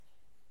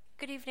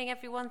Good evening,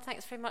 everyone.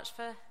 Thanks very much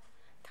for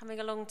coming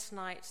along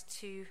tonight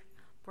to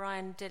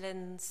Brian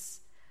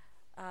Dillon's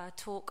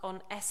talk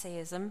on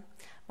essayism.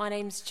 My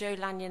name's Jo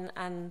Lanyon,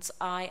 and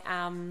I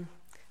am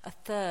a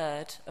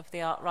third of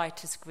the Art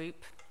Writers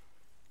Group.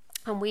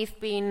 And we've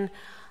been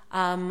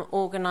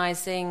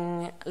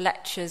organising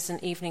lectures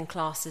and evening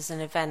classes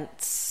and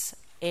events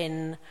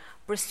in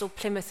Bristol,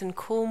 Plymouth and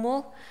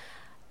Cornwall,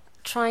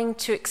 trying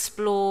to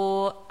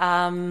explore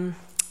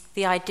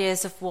the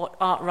ideas of what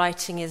art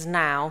writing is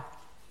now.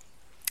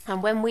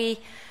 And when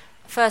we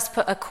first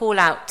put a call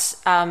out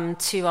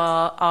to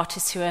our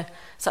artists who are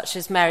such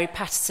as Mary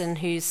Patterson,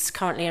 who's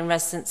currently in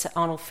residence at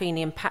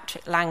Arnolfini, and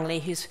Patrick Langley,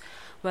 who's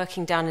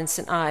working down in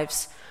St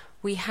Ives,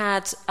 we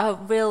had a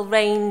real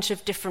range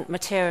of different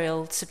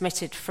material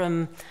submitted,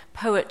 from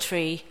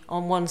poetry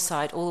on one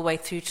side all the way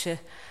through to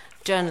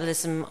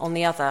journalism on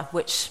the other,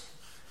 which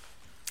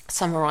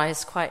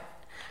summarised quite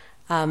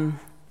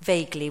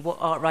vaguely what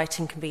art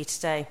writing can be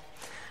today.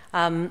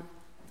 I'm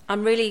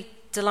really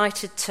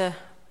delighted to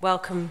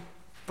welcome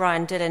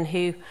Brian Dillon,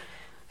 who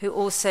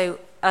also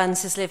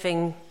earns his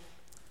living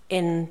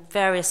in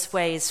various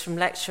ways, from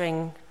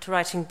lecturing to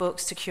writing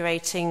books to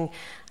curating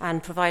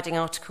and providing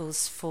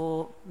articles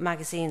for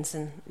magazines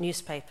and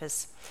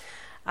newspapers.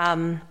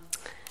 And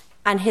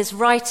his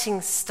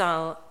writing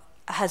style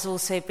has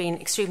also been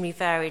extremely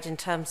varied in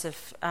terms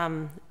of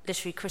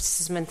literary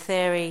criticism and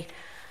theory,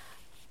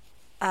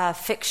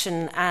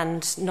 fiction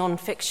and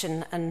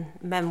non-fiction and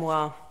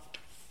memoir.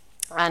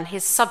 And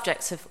his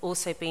subjects have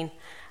also been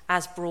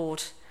as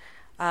broad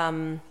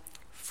and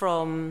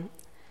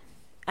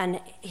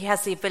he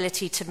has the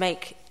ability to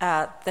make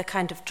the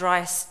kind of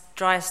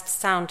driest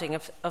sounding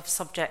of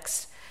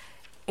subjects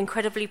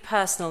incredibly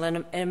personal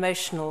and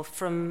emotional,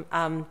 from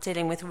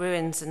dealing with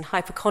ruins and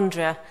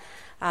hypochondria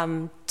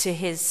to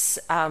his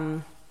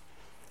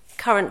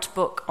current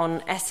book on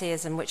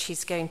essayism, which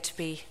he's going to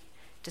be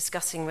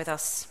discussing with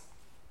us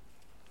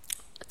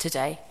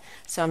today.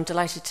 So I'm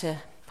delighted to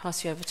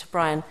pass you over to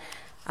Brian,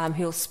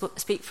 who will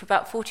speak for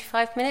about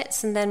 45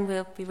 minutes, and then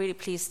we'll be really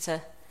pleased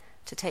to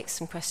take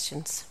some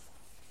questions.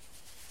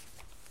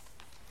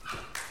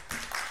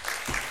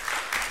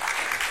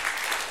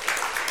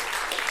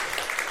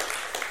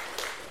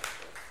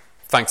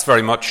 Thanks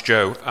very much,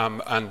 Jo,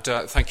 and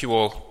thank you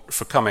all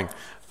for coming.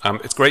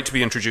 It's great to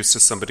be introduced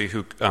as somebody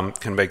who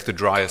can make the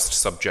driest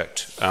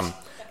subject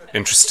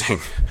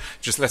interesting.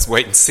 Just let's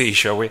wait and see,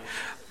 shall we?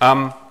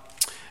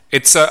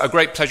 It's a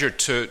great pleasure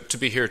to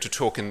be here to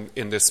talk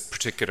in this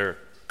particular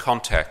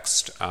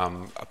context,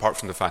 apart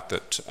from the fact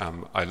that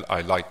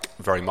I like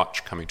very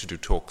much coming to do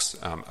talks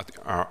at the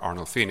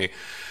Arnolfini.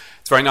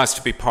 It's very nice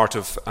to be part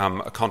of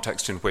a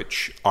context in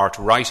which art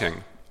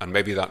writing, and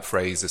maybe that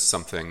phrase is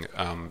something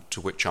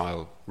to which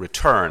I'll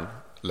return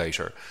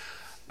later,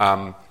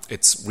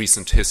 its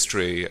recent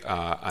history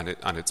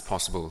and its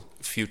possible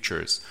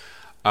futures.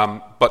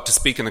 But to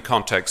speak in a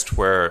context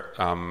where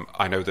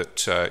I know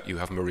that you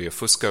have Maria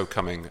Fusco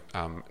coming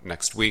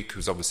next week,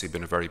 who's obviously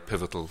been a very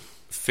pivotal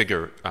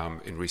figure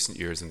in recent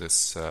years in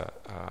this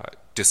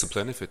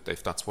discipline,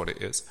 if that's what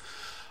it is.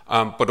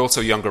 But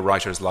also younger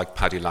writers like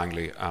Paddy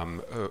Langley,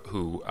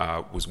 who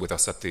was with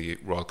us at the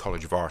Royal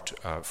College of Art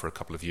for a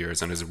couple of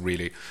years and is a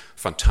really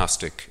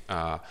fantastic,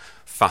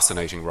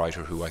 fascinating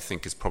writer who I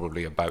think is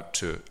probably about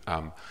to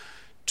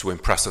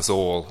impress us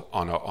all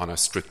on a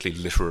strictly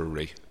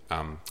literary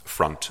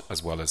front,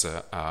 as well as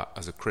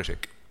a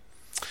critic.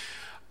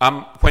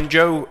 When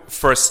Jo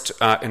first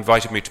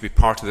invited me to be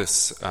part of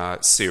this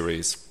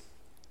series,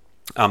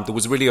 there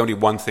was really only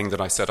one thing that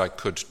I said I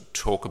could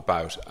talk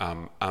about,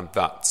 and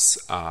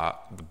that's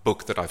the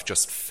book that I've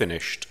just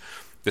finished.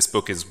 This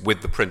book is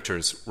with the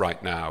printers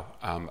right now,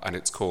 and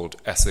it's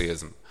called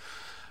Essayism.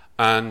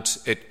 And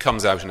it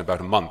comes out in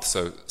about a month,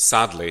 so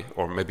sadly,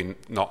 or maybe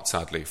not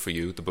sadly for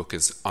you, the book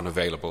is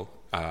unavailable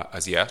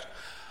as yet.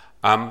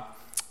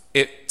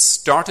 It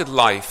started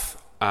life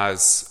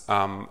as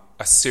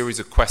a series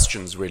of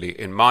questions, really,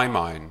 in my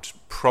mind,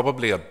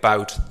 probably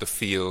about the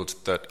field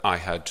that I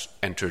had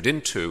entered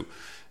into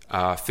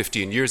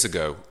 15 years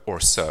ago or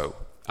so.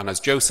 And as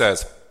Jo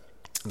says,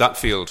 that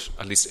field,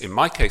 at least in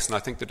my case, and I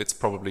think that it's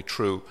probably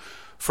true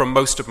from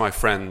most of my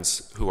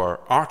friends who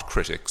are art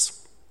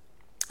critics,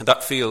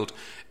 that field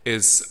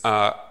is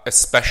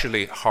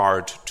especially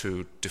hard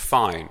to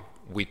define.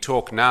 We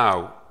talk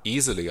now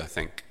easily, I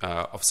think,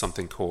 of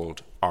something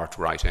called art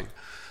writing.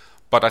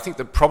 But I think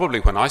that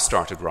probably when I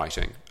started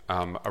writing,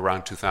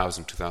 around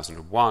 2000,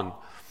 2001,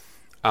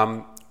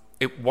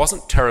 it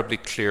wasn't terribly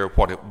clear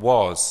what it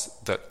was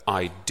that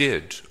I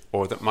did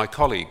or that my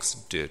colleagues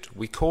did.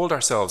 We called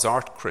ourselves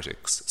art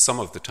critics some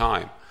of the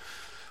time.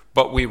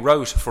 But we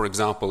wrote, for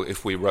example,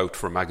 if we wrote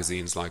for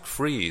magazines like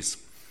Frieze,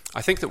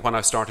 I think that when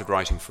I started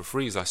writing for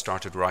Frieze, I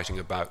started writing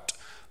about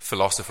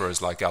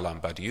philosophers like Alain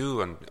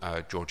Badiou and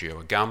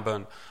Giorgio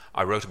Agamben.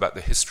 I wrote about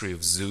the history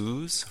of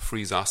zoos.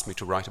 Frieze asked me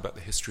to write about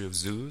the history of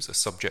zoos, a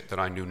subject that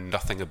I knew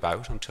nothing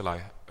about until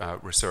I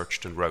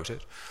researched and wrote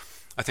it.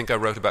 I think I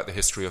wrote about the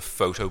history of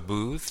photo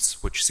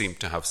booths, which seemed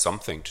to have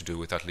something to do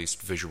with at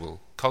least visual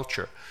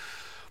culture.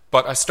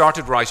 But I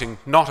started writing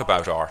not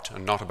about art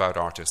and not about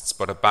artists,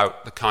 but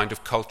about the kind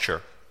of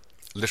culture,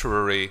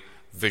 literary,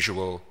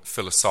 visual,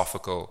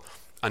 philosophical,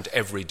 and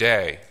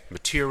everyday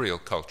material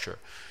culture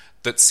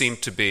that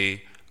seemed to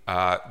be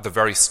the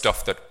very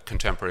stuff that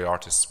contemporary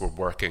artists were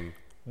working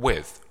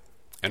with.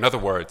 In other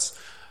words,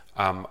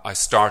 I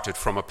started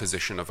from a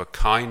position of a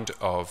kind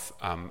of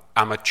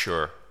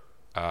amateur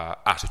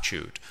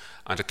attitude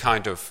and a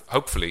kind of,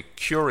 hopefully,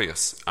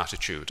 curious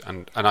attitude.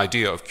 And an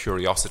idea of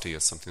curiosity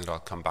is something that I'll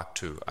come back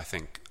to, I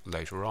think,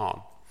 later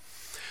on.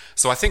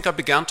 So I think I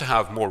began to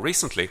have, more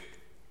recently,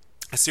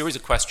 a series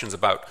of questions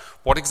about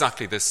what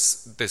exactly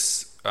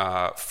this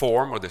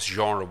form or this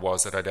genre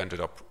was that I'd ended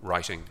up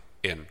writing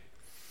in.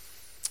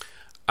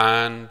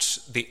 And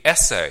the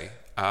essay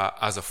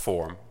as a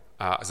form,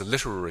 as a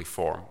literary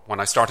form,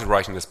 when I started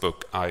writing this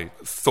book, I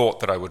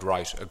thought that I would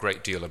write a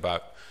great deal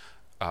about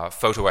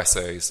photo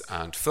essays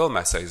and film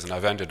essays, and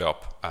I've ended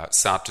up,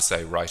 sad to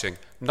say, writing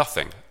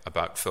nothing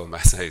about film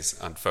essays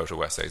and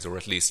photo essays, or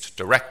at least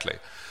directly.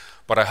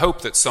 But I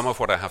hope that some of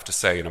what I have to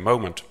say in a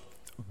moment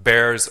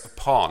bears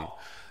upon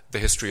the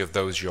history of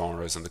those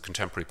genres and the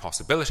contemporary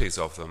possibilities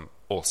of them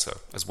also,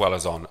 as well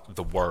as on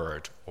the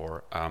word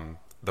or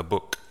the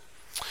book.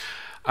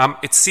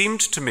 It seemed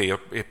to me,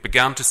 it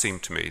began to seem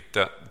to me,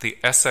 that the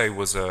essay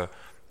was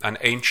an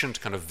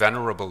ancient kind of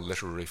venerable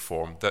literary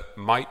form that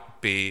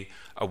might be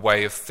a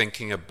way of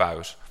thinking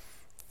about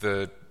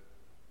the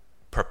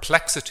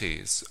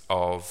perplexities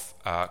of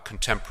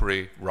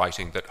contemporary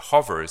writing that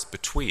hovers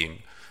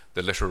between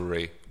the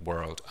literary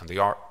world and the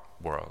art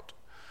world.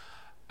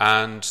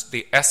 And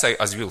the essay,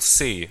 as you'll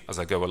see as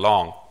I go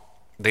along,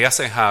 the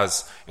essay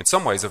has, in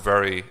some ways, a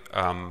very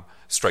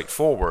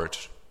straightforward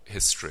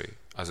history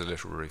as a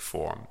literary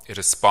form. It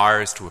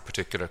aspires to a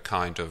particular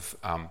kind of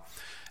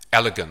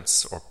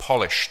elegance or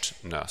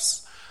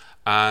polishedness.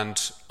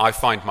 And I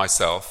find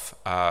myself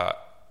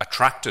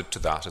attracted to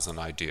that as an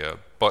idea,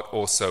 but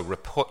also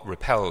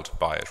repelled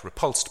by it,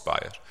 repulsed by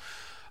it,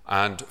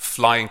 and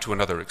flying to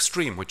another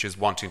extreme, which is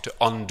wanting to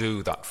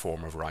undo that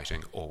form of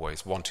writing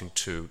always, wanting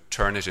to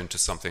turn it into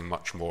something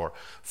much more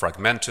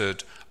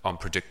fragmented,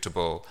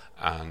 unpredictable,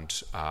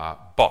 and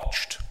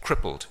botched,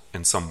 crippled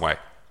in some way.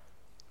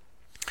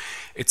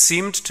 It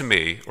seemed to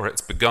me, or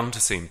it's begun to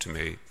seem to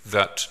me,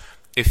 that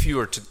if you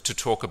were to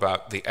talk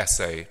about the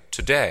essay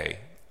today,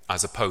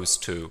 as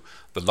opposed to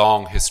the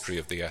long history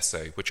of the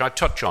essay, which I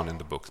touch on in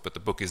the book, but the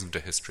book isn't a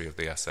history of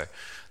the essay.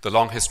 The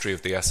long history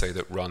of the essay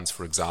that runs,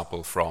 for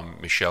example, from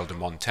Michel de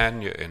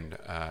Montaigne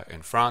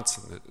in France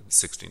in the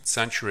 16th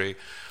century,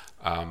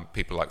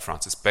 people like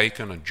Francis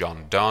Bacon and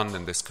John Donne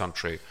in this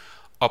country,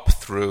 up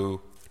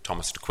through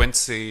Thomas de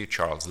Quincey,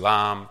 Charles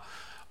Lamb,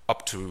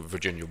 up to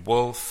Virginia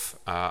Woolf,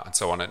 and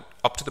so on, and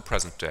up to the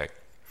present day.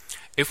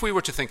 If we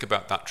were to think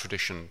about that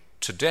tradition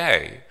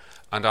today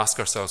and ask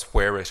ourselves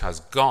where it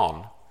has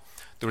gone,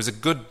 there is a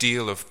good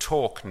deal of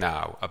talk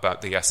now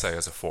about the essay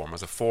as a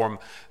form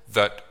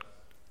that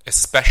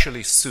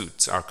especially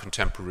suits our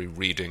contemporary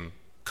reading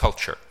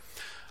culture.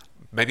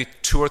 Maybe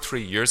 2 or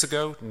 3 years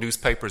ago,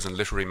 newspapers and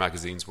literary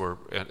magazines were,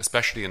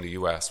 especially in the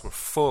US, were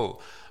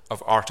full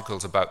of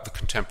articles about the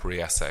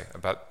contemporary essay,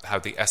 about how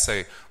the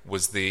essay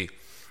was the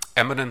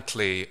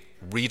eminently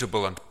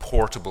readable and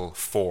portable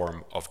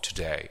form of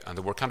today. And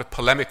there were kind of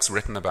polemics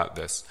written about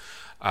this,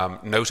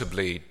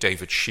 notably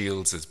David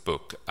Shields'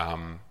 book,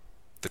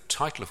 the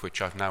title of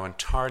which I've now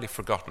entirely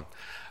forgotten.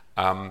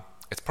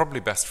 It's probably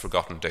best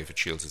forgotten, David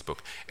Shields'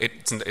 book.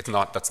 It's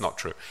not, that's not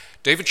true.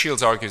 David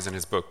Shields argues in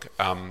his book,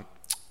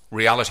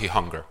 Reality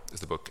Hunger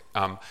is the book,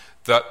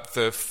 that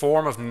the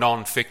form of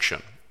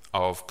non-fiction,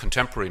 of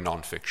contemporary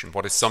non-fiction,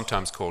 what is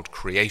sometimes called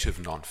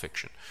creative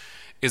non-fiction,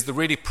 is the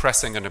really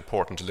pressing and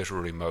important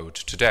literary mode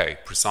today,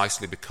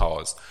 precisely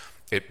because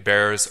it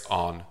bears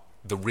on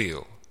the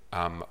real,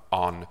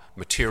 on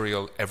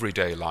material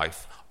everyday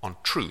life, on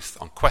truth,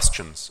 on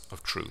questions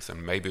of truth,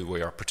 and maybe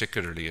we are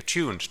particularly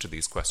attuned to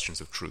these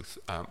questions of truth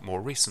more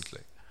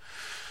recently.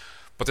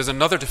 But there's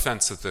another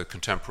defense of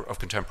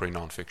contemporary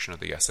nonfiction of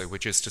the essay,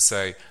 which is to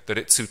say that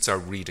it suits our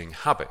reading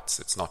habits.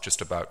 It's not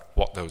just about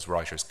what those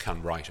writers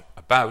can write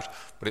about,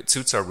 but it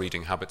suits our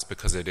reading habits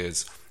because it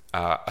is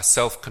a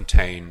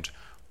self-contained,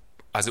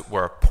 as it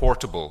were,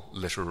 portable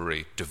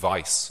literary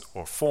device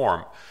or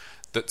form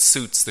that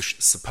suits the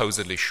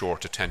supposedly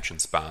short attention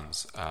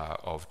spans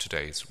of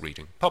today's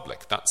reading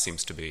public. That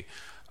seems to be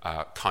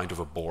kind of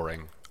a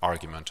boring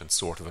argument and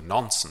sort of a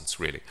nonsense,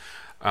 really.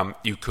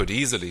 You could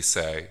easily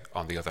say,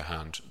 on the other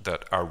hand,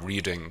 that our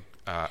reading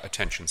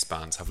attention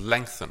spans have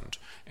lengthened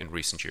in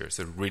recent years.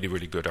 There are really,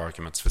 really good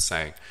arguments for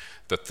saying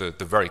that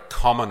the very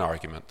common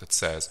argument that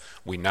says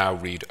we now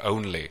read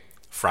only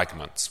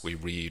fragments, we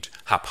read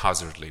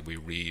haphazardly, we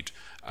read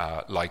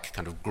like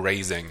kind of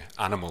grazing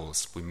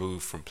animals, we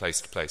move from place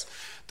to place,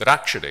 that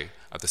actually,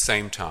 at the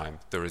same time,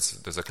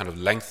 there's a kind of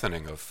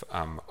lengthening of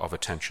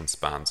attention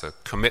spans, a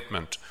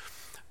commitment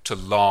to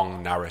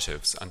long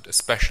narratives, and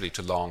especially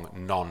to long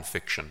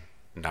non-fiction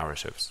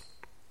narratives.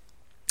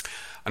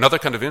 Another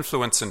kind of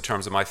influence in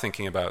terms of my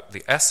thinking about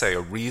the essay,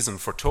 a reason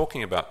for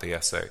talking about the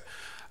essay,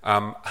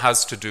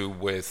 has to do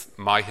with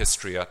my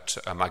history at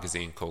a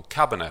magazine called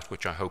Cabinet,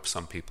 which I hope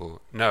some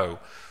people know,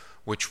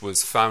 which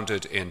was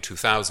founded in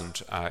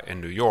 2000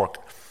 in New York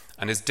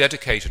and is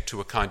dedicated to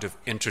a kind of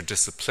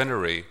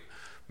interdisciplinary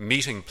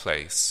meeting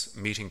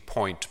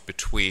point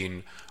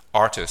between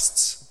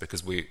artists,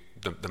 because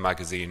the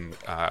magazine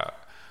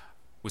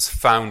was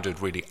founded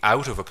really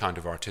out of a kind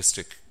of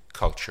artistic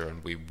culture,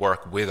 and we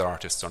work with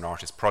artists on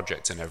artist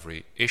projects in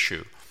every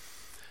issue.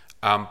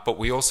 But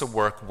we also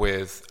work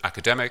with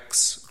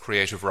academics,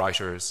 creative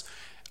writers,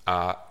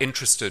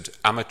 interested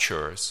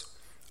amateurs,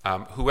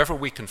 whoever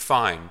we can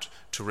find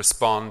to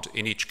respond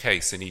in each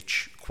case, in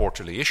each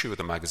quarterly issue of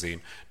the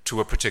magazine, to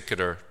a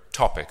particular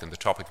topic. And the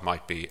topic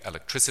might be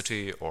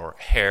electricity or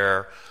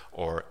hair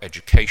or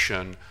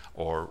education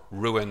or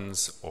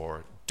ruins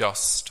or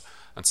dust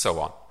and so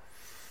on.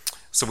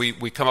 So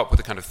we come up with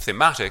a kind of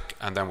thematic,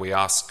 and then we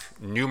ask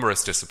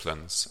numerous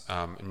disciplines,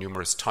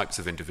 numerous types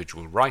of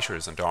individual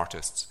writers and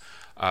artists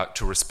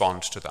to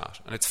respond to that.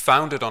 And it's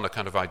founded on a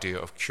kind of idea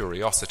of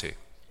curiosity,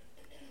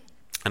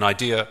 an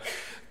idea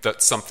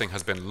that something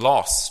has been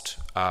lost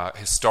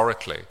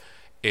historically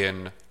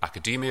in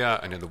academia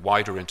and in the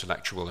wider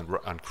intellectual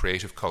and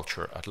creative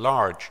culture at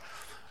large.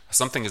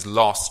 Something is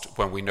lost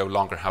when we no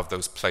longer have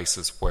those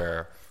places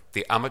where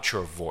the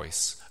amateur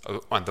voice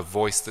and the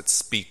voice that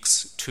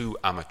speaks to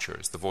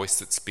amateurs, the voice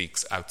that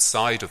speaks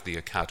outside of the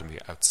academy,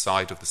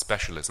 outside of the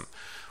specialism,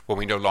 when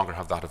we no longer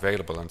have that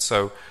available. And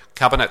so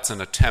Cabinet's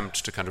an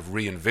attempt to kind of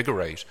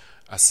reinvigorate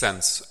a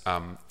sense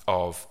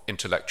of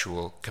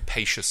intellectual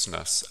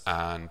capaciousness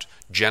and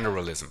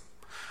generalism.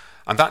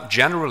 And that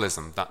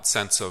generalism, that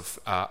sense of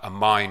a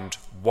mind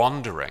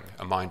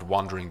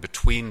wandering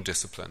between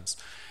disciplines,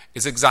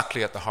 is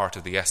exactly at the heart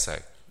of the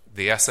essay.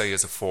 The essay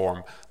is a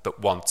form that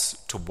wants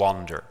to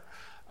wander.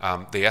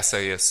 The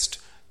essayist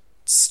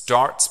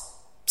starts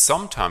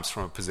sometimes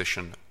from a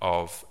position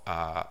of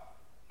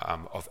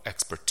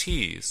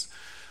expertise,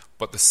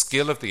 but the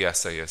skill of the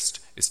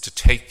essayist is to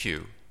take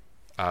you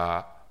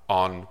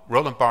on.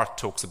 Roland Barthes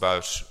talks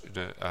about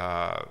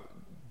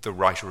the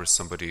writer as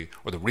somebody,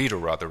 or the reader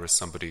rather, as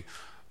somebody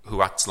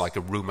who acts like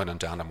a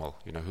ruminant animal,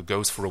 who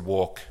goes for a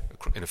walk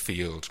in a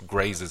field,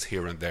 grazes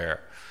here and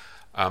there.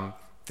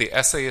 The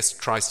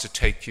essayist tries to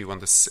take you in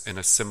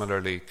a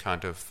similarly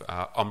kind of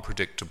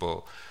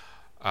unpredictable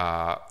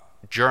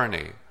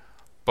journey,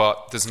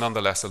 but there's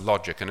nonetheless a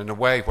logic. And in a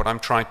way, what I'm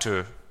trying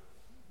to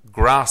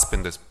grasp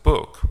in this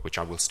book, which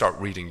I will start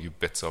reading you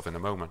bits of in a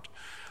moment,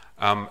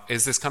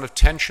 is this kind of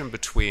tension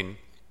between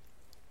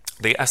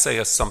the essay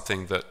as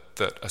something that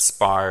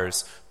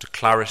aspires to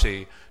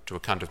clarity, to a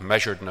kind of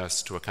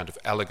measuredness, to a kind of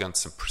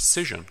elegance and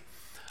precision,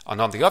 and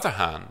on the other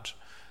hand,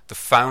 the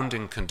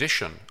founding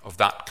condition of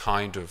that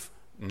kind of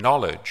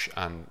knowledge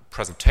and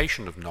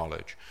presentation of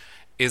knowledge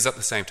is at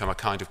the same time a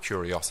kind of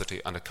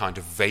curiosity and a kind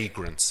of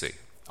vagrancy,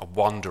 a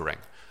wandering,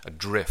 a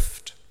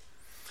drift.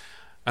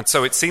 And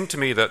so it seemed to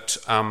me that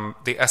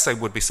the essay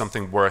would be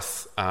something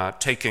worth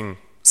taking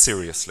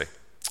seriously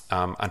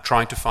and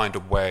trying to find a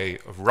way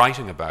of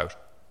writing about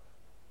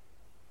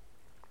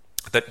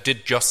that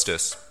did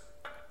justice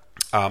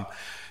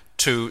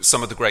to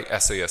some of the great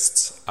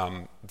essayists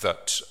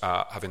that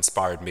have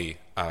inspired me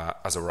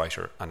as a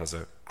writer and as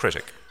a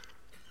critic.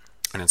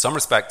 And in some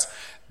respects,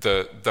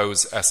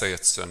 those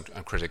essayists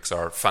and critics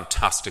are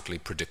fantastically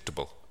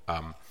predictable.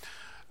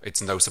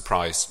 It's no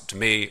surprise to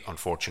me,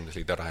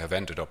 unfortunately, that I have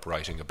ended up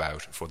writing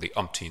about, for the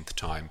umpteenth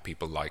time,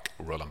 people like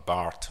Roland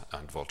Barthes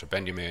and Walter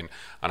Benjamin,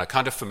 and a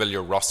kind of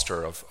familiar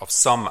roster of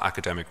some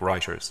academic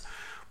writers.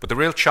 But the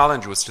real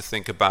challenge was to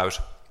think about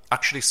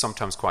actually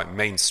sometimes quite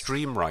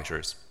mainstream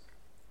writers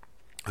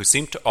who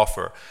seem to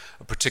offer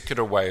a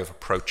particular way of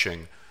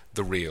approaching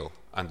the real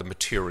and the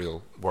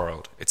material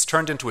world. It's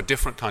turned into a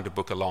different kind of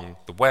book along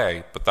the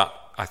way, but that,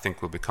 I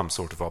think, will become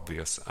sort of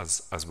obvious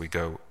as we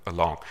go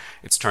along.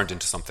 It's turned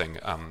into something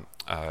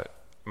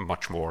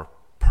much more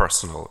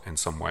personal in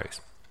some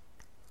ways,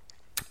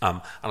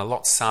 and a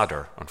lot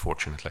sadder,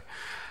 unfortunately.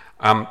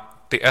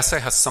 The essay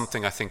has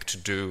something, I think, to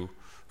do,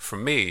 for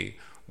me,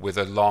 with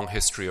a long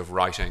history of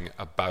writing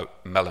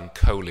about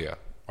melancholia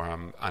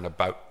and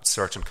about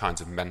certain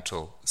kinds of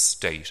mental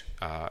state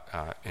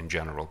in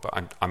general.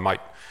 But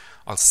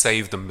I'll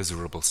save the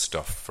miserable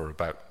stuff for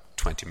about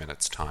 20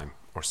 minutes' time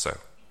or so.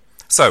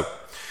 So,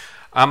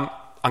 I'm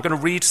going to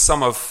read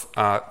some of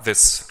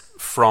this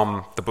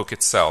from the book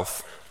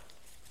itself,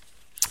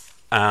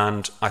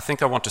 and I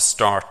think I want to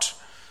start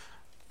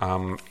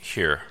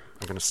here.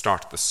 I'm going to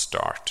start at the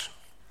start.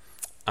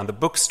 And the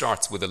book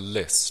starts with a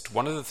list.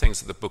 One of the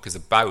things that the book is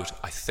about,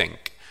 I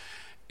think,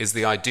 is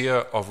the idea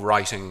of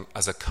writing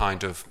as a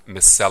kind of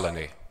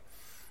miscellany.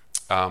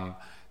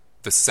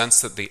 The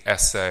sense that the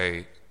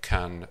essay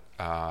can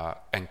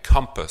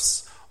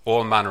encompass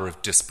all manner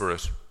of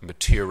disparate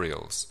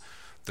materials,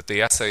 that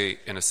the essay,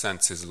 in a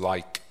sense, is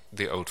like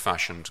the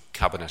old-fashioned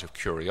cabinet of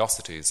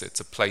curiosities. It's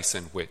a place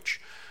in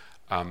which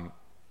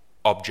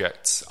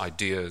objects,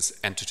 ideas,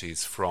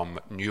 entities from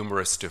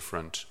numerous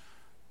different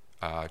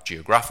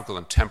geographical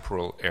and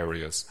temporal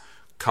areas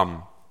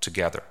come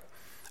together.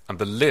 And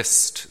the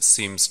list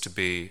seems to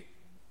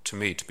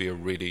me to be a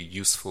really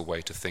useful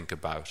way to think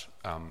about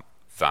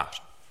that.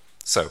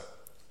 So,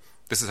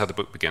 this is how the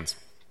book begins.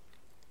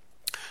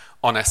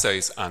 On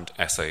essays and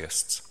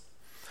essayists.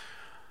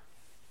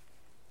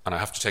 And I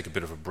have to take a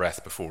bit of a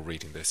breath before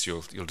reading this.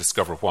 You'll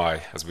discover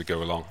why as we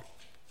go along.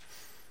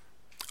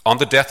 On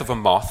the death of a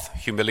moth,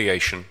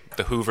 humiliation,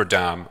 the Hoover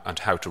Dam, and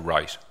how to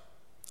write.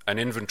 An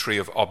inventory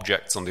of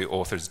objects on the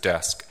author's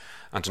desk,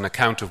 and an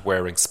account of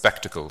wearing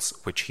spectacles,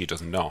 which he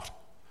does not.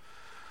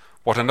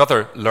 What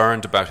another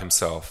learned about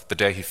himself the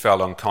day he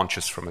fell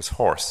unconscious from his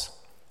horse,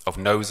 of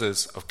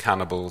noses, of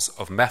cannibals,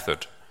 of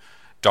method,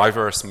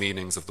 diverse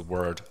meanings of the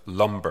word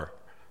lumber,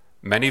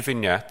 many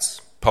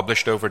vignettes,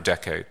 published over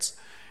decades,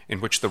 in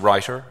which the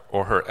writer,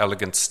 or her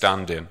elegant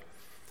stand-in,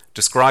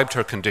 described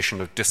her condition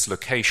of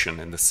dislocation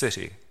in the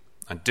city,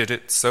 and did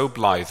it so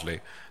blithely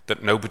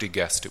that nobody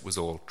guessed it was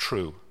all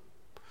true.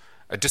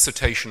 A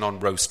dissertation on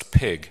roast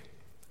pig,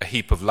 a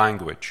heap of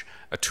language,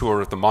 a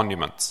tour of the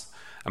monuments,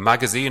 a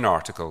magazine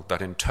article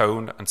that in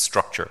tone and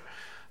structure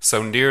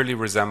so nearly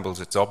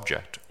resembles its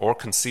object or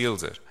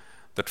conceals it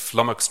that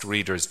flummoxed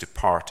readers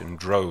depart in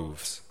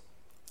droves,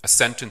 a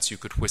sentence you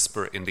could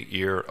whisper in the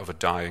ear of a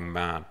dying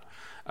man,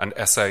 an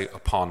essay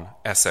upon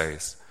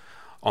essays,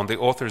 on the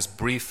author's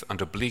brief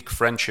and oblique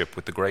friendship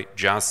with the great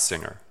jazz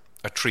singer,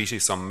 a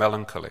treatise on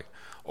melancholy,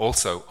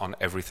 also on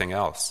everything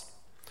else,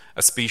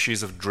 a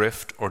species of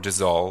drift or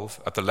dissolve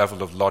at the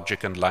level of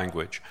logic and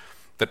language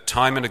that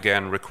time and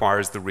again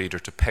requires the reader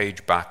to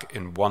page back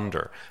in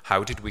wonder,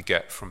 how did we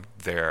get from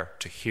there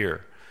to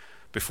here,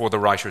 before the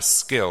writer's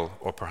skill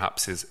or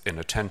perhaps his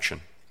inattention.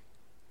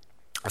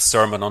 A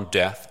sermon on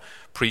death,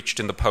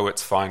 preached in the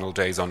poet's final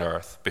days on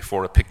earth,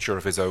 before a picture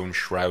of his own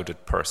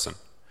shrouded person.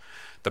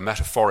 The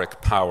metaphoric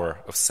power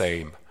of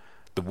same,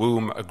 the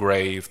womb a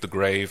grave, the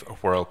grave a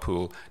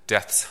whirlpool,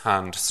 death's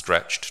hand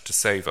stretched to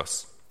save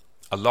us.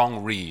 A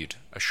long read,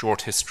 a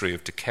short history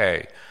of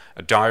decay,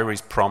 a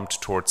diary's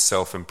prompt towards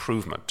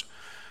self-improvement,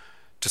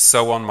 to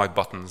sew on my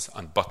buttons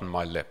and button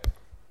my lip.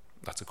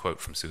 That's a quote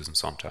from Susan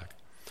Sontag.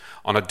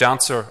 On a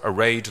dancer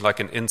arrayed like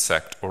an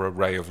insect or a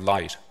ray of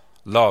light.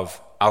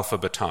 Love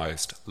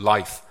alphabetized,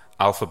 life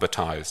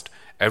alphabetized,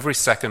 every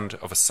second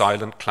of a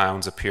silent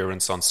clown's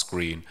appearance on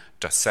screen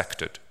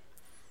dissected.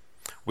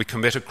 We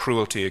commit a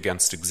cruelty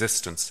against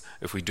existence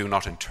if we do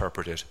not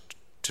interpret it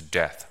to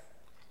death.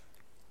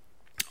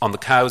 On the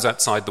cows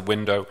outside the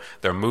window,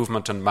 their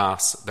movement and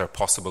mass, their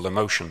possible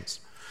emotions.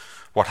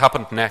 What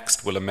happened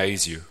next will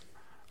amaze you.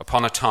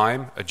 Upon a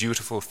time, a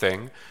dutiful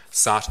thing,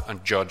 set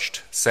and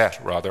judged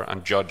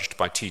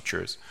by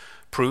teachers.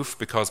 Proof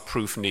because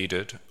proof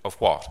needed of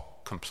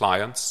what?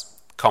 Compliance,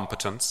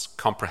 competence,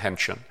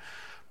 comprehension,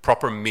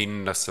 proper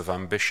meanness of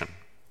ambition.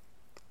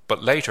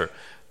 But later,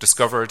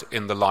 discovered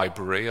in the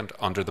library and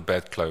under the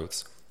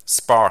bedclothes,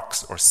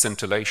 sparks or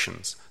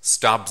scintillations,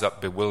 stabs at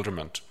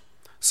bewilderment,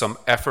 some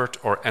effort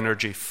or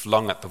energy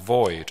flung at the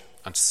void,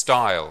 and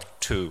style,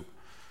 too.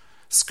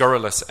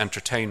 Scurrilous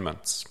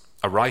entertainments,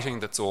 a writing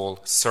that's all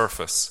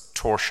surface,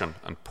 torsion,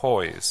 and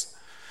poise.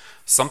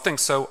 Something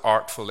so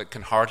artful it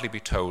can hardly be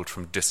told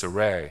from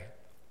disarray.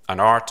 An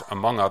art,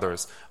 among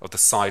others, of the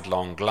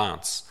sidelong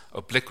glance,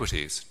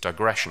 obliquities,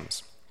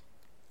 digressions.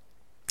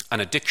 An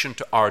addiction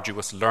to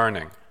arduous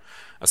learning,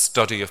 a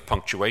study of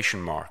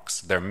punctuation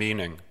marks, their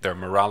meaning, their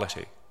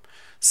morality.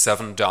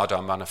 7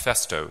 Dada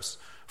manifestos,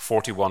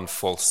 41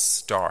 false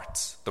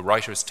starts, the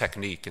writer's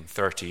technique in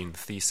 13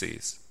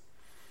 theses.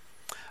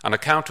 An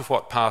account of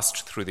what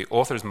passed through the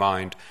author's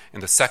mind in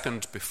the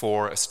second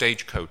before a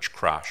stagecoach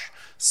crash,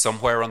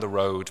 somewhere on the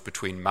road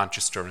between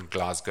Manchester and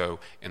Glasgow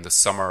in the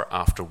summer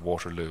after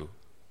Waterloo,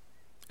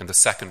 in the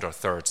second or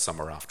third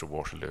summer after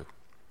Waterloo.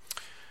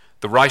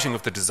 The writing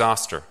of the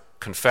disaster,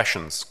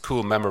 confessions,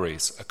 cool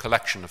memories, a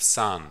collection of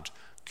sand,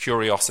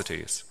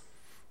 curiosities,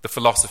 the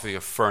philosophy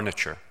of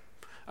furniture,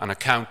 an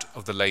account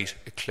of the late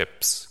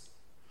eclipse.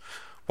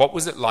 What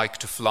was it like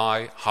to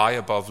fly high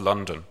above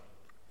London,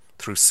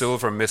 through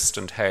silver mist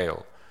and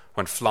hail,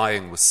 when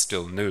flying was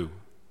still new?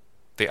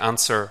 The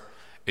answer,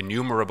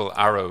 innumerable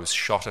arrows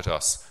shot at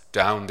us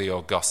down the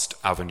august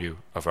avenue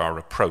of our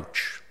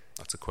approach.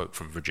 That's a quote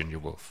from Virginia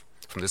Woolf,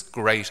 from this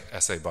great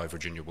essay by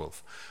Virginia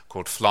Woolf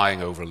called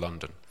Flying Over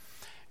London,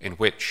 in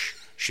which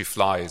she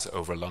flies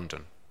over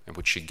London, in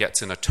which she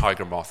gets in a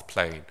tiger moth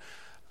plane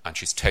and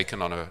she's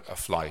taken on a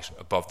flight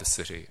above the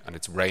city, and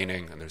it's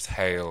raining and there's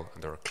hail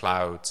and there are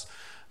clouds,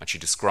 and she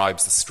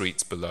describes the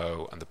streets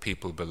below and the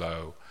people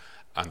below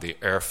and the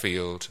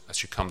airfield as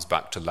she comes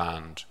back to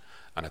land.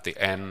 And at the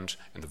end,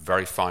 in the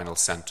very final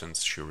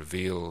sentence, she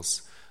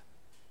reveals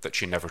that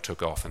she never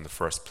took off in the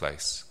first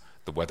place.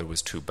 The weather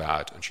was too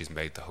bad and she's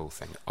made the whole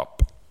thing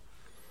up.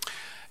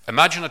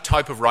 Imagine a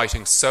type of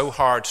writing so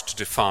hard to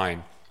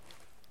define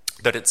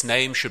that its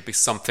name should be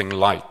something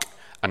like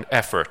an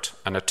effort,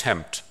 an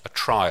attempt, a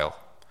trial,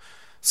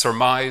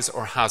 surmise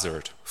or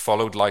hazard,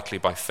 followed likely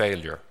by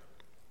failure.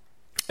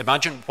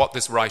 Imagine what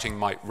this writing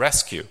might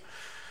rescue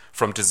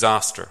from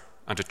disaster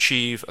and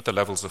achieve at the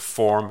levels of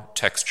form,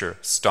 texture,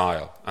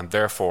 style, and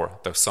therefore,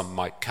 though some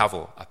might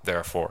cavil at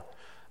therefore,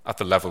 at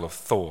the level of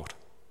thought.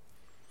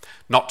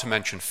 Not to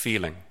mention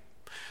feeling.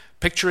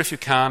 Picture, if you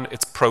can,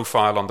 its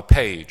profile on the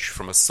page,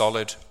 from a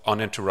solid,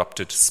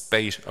 uninterrupted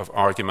spate of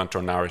argument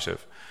or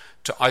narrative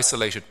to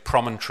isolated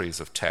promontories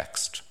of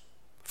text,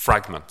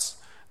 fragments,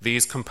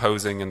 these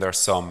composing in their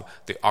sum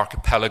the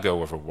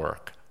archipelago of a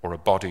work or a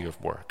body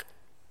of work.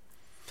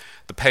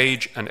 The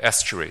page an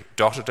estuary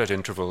dotted at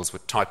intervals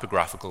with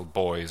typographical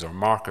buoys or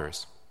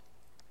markers,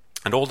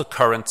 and all the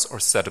currents or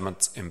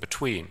sediments in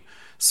between,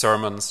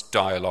 sermons,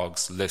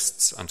 dialogues,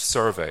 lists, and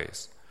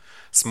surveys,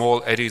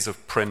 small eddies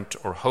of print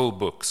or whole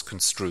books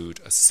construed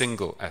as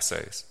single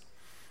essays,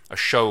 a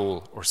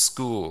shoal or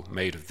school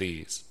made of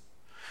these.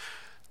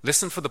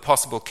 Listen for the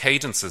possible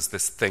cadences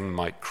this thing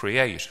might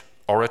create,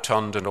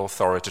 orotund and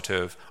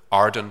authoritative,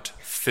 ardent,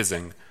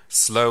 fizzing,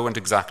 slow and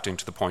exacting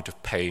to the point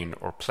of pain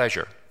or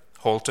pleasure,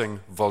 halting,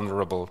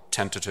 vulnerable,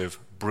 tentative,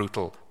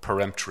 brutal,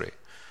 peremptory,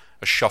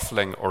 a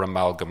shuffling or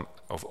amalgam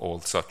of all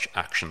such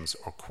actions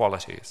or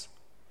qualities.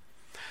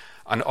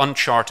 An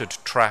uncharted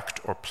tract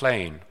or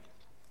plain,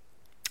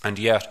 and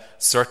yet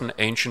certain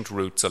ancient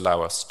routes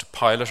allow us to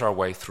pilot our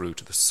way through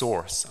to the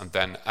source and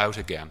then out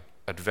again,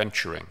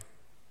 adventuring.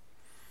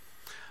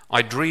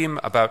 I dream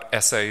about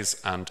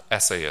essays and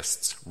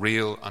essayists,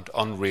 real and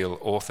unreal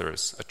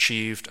authors,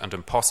 achieved and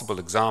impossible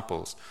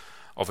examples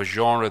of a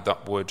genre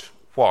that would,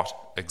 what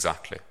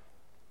exactly?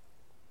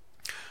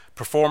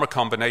 Perform a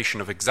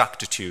combination of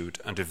exactitude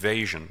and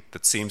evasion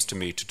that seems to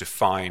me to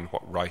define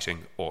what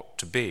writing ought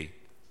to be,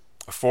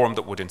 a form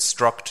that would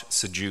instruct,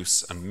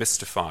 seduce, and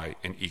mystify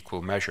in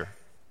equal measure.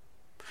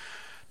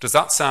 Does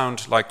that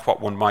sound like what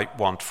one might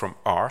want from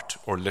art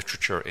or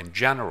literature in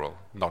general,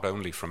 not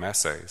only from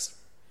essays?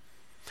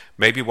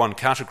 Maybe one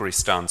category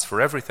stands for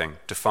everything,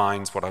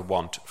 defines what I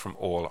want from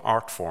all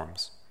art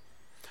forms.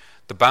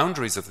 The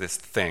boundaries of this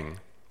thing,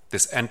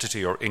 this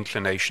entity or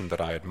inclination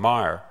that I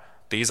admire,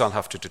 these I'll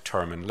have to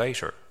determine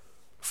later.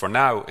 For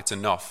now, it's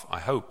enough, I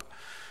hope,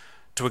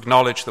 to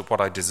acknowledge that what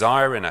I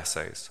desire in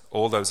essays,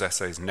 all those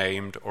essays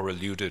named or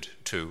alluded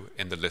to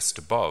in the list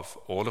above,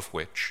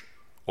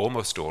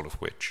 almost all of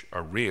which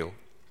are real,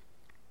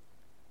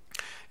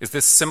 is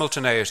this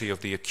simultaneity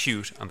of the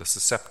acute and the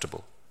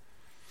susceptible.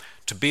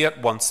 To be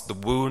at once the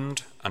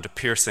wound and a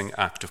piercing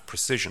act of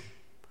precision.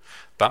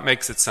 That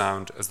makes it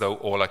sound as though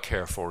all I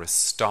care for is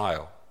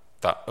style,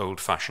 that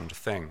old-fashioned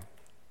thing.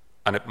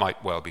 And it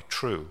might well be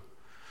true.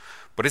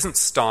 But isn't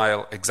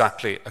style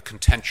exactly a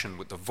contention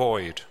with the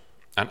void,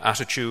 an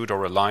attitude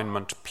or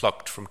alignment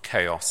plucked from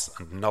chaos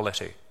and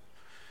nullity?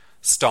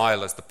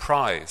 Style as the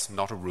prize,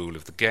 not a rule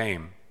of the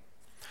game.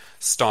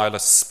 Style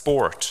as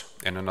sport,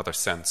 in another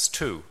sense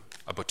too,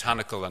 a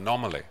botanical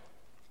anomaly,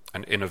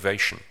 an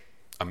innovation,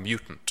 a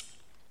mutant.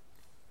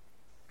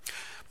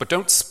 But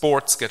don't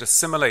sports get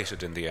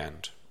assimilated in the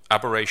end?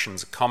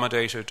 Aberrations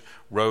accommodated,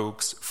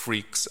 rogues,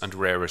 freaks, and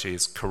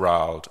rarities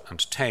corralled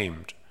and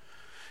tamed.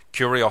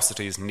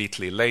 Curiosities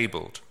neatly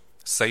labelled,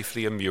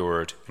 safely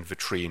immured in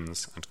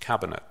vitrines and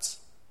cabinets.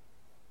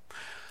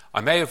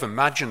 I may have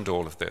imagined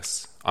all of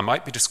this. I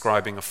might be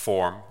describing a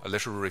form, a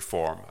literary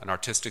form, an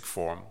artistic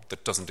form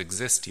that doesn't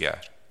exist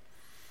yet.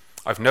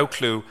 I've no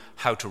clue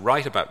how to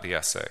write about the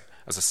essay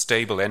as a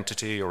stable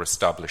entity or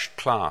established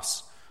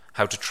class,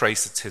 how to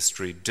trace its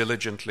history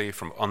diligently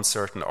from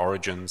uncertain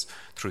origins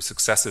through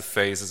successive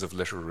phases of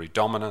literary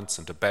dominance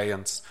and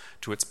abeyance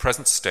to its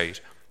present state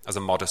as a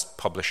modest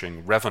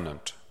publishing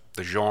revenant,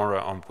 the genre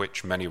on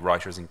which many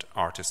writers' and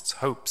artists'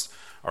 hopes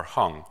are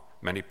hung,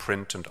 many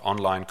print and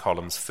online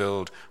columns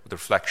filled with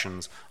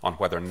reflections on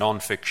whether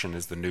non-fiction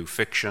is the new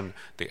fiction,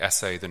 the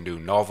essay the new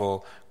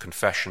novel,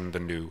 confession the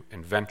new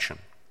invention.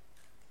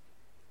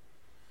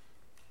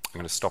 I'm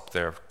going to stop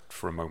there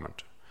for a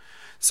moment.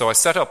 So I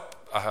set up,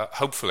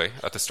 hopefully,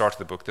 at the start of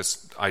the book,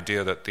 this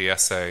idea that the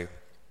essay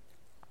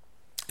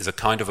is a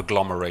kind of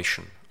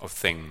agglomeration of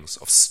things,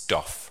 of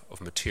stuff,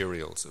 of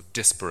materials, of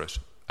disparate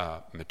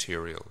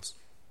materials.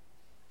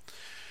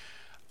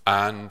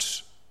 And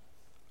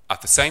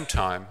at the same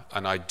time,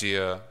 an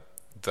idea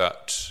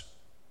that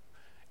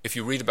if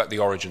you read about the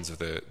origins of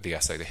the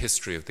essay, the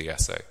history of the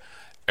essay,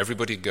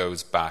 everybody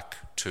goes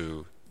back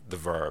to the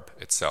verb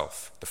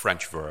itself, the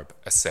French verb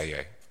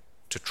essayer,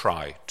 to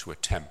try, to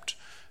attempt,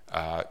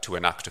 to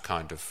enact a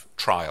kind of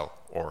trial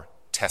or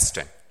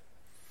testing.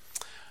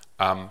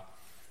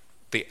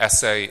 The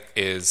essay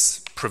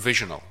is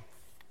provisional.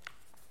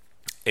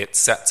 It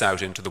sets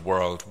out into the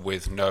world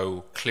with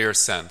no clear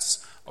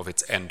sense of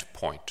its end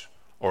point,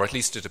 or at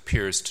least it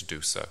appears to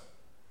do so.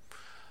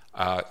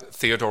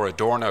 Theodor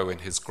Adorno, in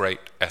his great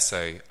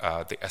essay,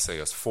 The Essay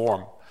as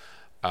Form,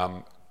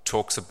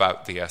 talks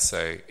about the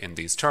essay in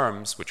these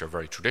terms, which are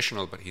very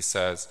traditional, but he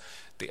says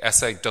the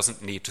essay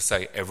doesn't need to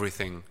say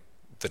everything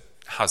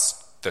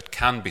that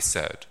can be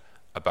said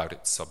about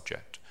its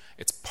subject.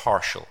 It's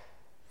partial.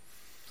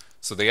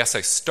 So the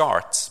essay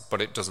starts,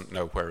 but it doesn't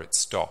know where it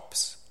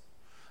stops.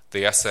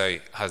 The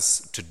essay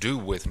has to do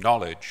with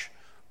knowledge,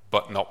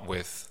 but not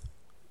with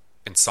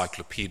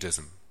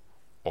encyclopedism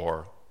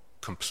or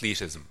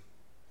completism.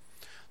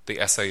 The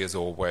essay is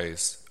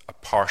always a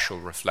partial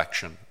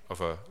reflection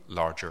of a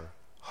larger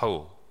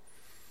whole.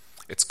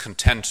 It's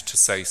content to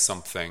say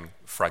something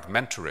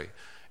fragmentary.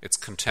 It's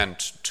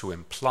content to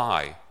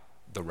imply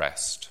the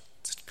rest.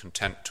 It's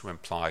content to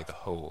imply the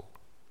whole.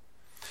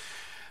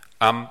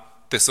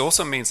 This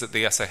also means that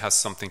the essay has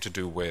something to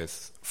do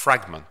with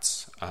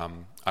fragments.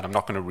 And I'm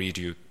not going to read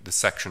you the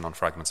section on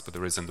fragments, but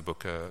there is in the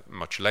book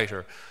much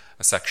later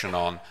a section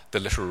on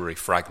the literary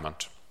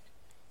fragment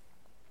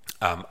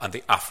and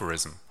the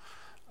aphorism.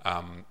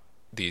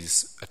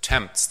 These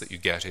attempts that you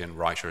get in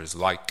writers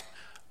like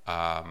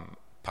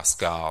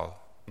Pascal,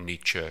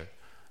 Nietzsche,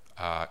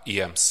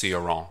 E.M.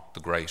 Cioran, the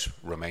great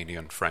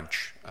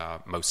Romanian-French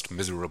most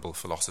miserable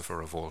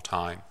philosopher of all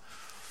time,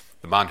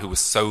 the man who was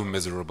so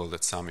miserable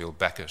that Samuel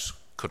Beckett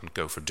couldn't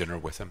go for dinner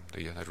with him.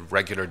 They had a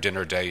regular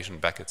dinner date,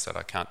 and Beckett said,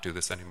 "I can't do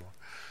this anymore."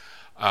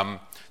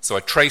 So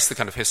I trace the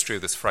kind of history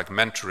of this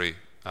fragmentary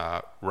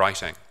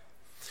writing.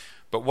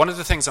 But one of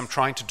the things I'm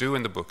trying to do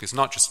in the book is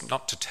not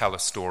to tell a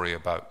story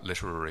about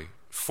literary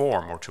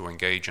form or to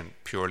engage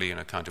purely in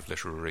a kind of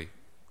literary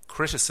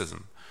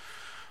criticism,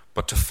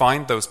 but to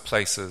find those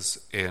places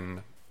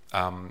in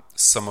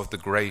some of the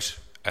great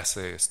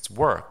essayists'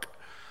 work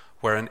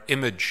where an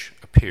image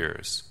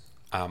appears,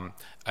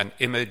 an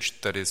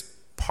image that is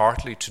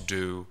partly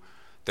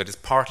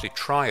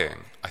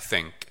trying, I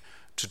think,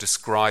 to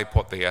describe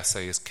what the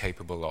essay is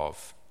capable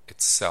of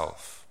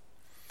itself.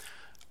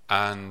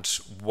 And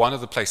one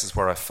of the places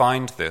where I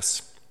find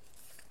this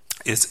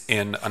is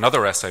in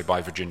another essay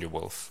by Virginia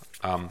Woolf,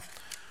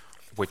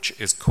 which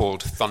is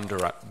called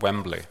Thunder at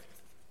Wembley.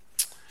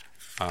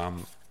 Let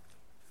me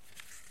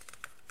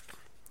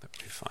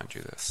find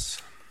you this.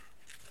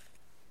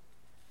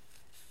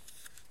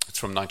 It's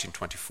from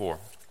 1924.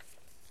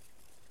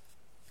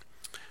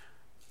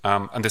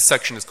 And this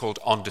section is called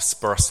On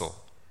Dispersal.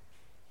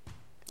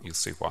 You'll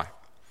see why.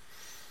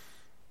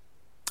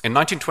 In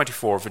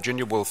 1924,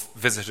 Virginia Woolf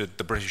visited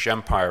the British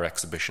Empire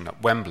exhibition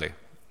at Wembley,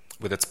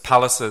 with its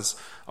palaces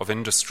of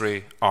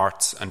industry,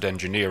 arts, and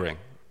engineering,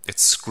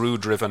 its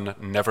screw-driven,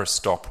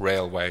 never-stop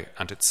railway,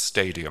 and its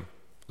stadium,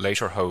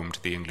 later home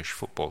to the English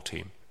football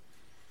team.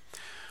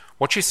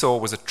 What she saw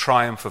was a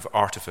triumph of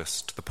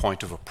artifice to the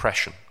point of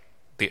oppression.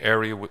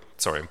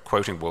 I'm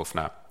quoting Woolf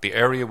now. The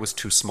area was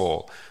too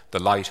small, the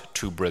light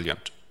too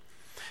brilliant.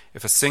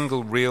 If a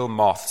single real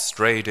moth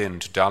strayed in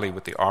to dally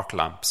with the arc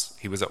lamps,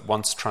 he was at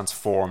once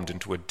transformed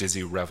into a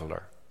dizzy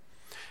reveller.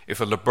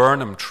 If a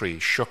laburnum tree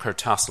shook her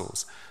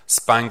tassels,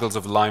 spangles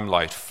of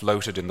limelight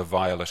floated in the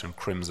violet and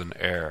crimson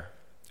air.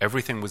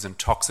 Everything was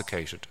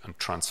intoxicated and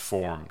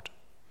transformed.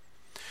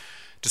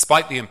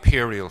 Despite the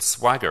imperial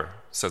swagger,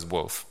 says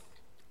Woolf,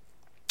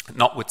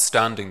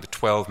 notwithstanding the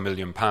 £12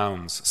 million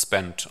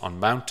spent on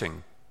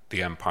mounting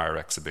the Empire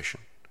exhibition,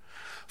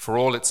 for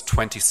all its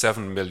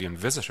 27 million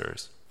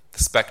visitors,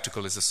 the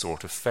spectacle is a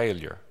sort of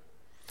failure.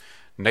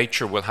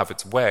 Nature will have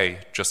its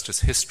way, just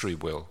as history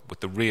will, with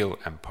the real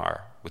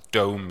empire, with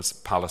domes,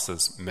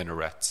 palaces,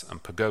 minarets,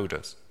 and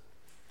pagodas.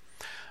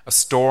 A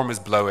storm is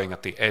blowing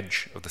at the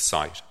edge of the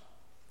site,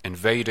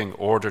 invading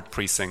ordered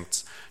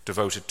precincts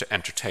devoted to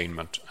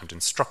entertainment and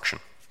instruction.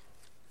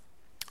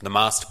 The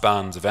massed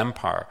bands of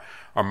empire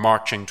are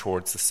marching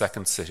towards the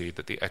second city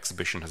that the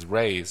exhibition has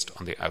raised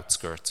on the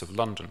outskirts of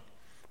London,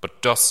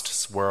 but dust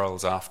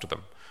swirls after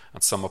them,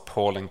 and some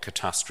appalling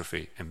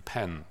catastrophe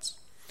impends.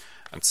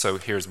 And so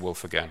here's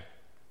Woolf again.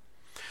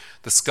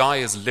 The sky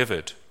is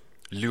livid,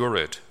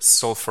 lurid,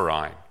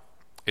 sulphurine.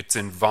 It's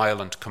in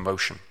violent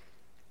commotion.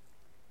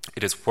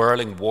 It is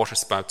whirling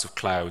waterspouts of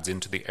clouds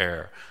into the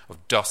air,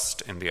 of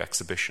dust in the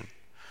exhibition.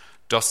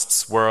 Dust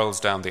swirls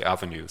down the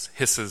avenues,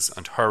 hisses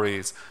and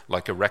hurries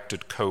like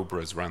erected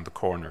cobras round the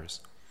corners.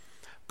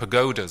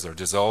 Pagodas are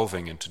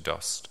dissolving into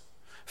dust.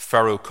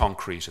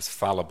 Ferro-concrete is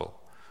fallible.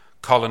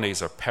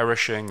 Colonies are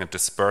perishing and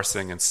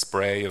dispersing in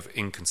spray of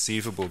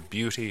inconceivable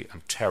beauty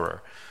and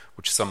terror,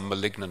 which some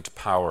malignant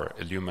power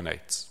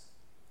illuminates.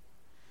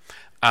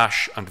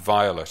 Ash and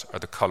violet are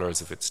the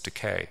colours of its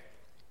decay.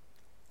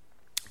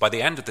 By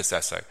the end of this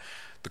essay,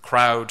 the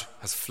crowd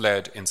has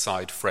fled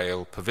inside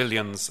frail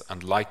pavilions,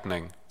 and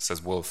lightning,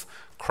 says Woolf,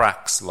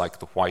 cracks like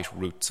the white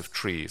roots of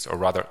trees, or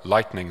rather,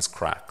 lightning's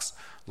cracks,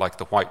 like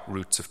the white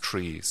roots of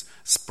trees,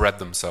 spread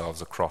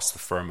themselves across the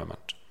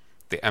firmament.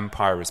 The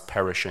empire is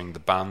perishing, the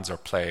bands are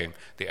playing,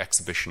 the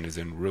exhibition is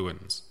in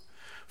ruins.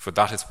 For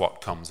that is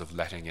what comes of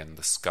letting in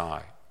the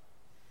sky.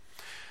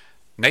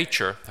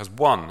 Nature has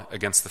won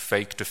against the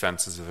fake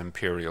defences of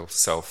imperial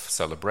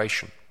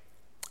self-celebration,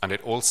 and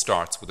it all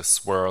starts with a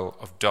swirl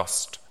of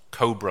dust,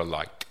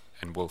 cobra-like,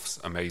 in Woolf's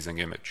amazing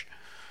image.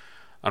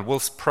 And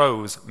Woolf's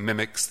prose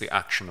mimics the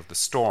action of the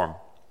storm,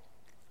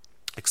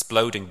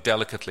 exploding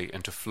delicately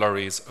into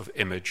flurries of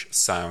image,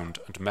 sound,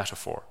 and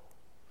metaphor.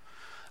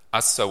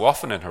 As so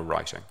often in her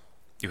writing,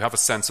 you have a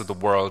sense of the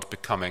world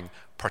becoming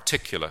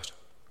particulate,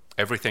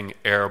 everything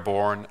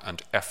airborne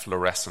and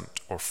efflorescent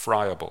or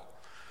friable,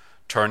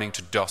 turning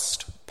to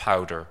dust,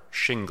 powder,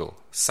 shingle,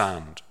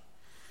 sand.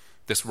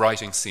 This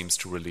writing seems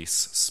to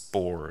release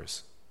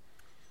spores.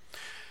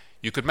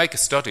 You could make a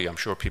study, I'm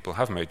sure people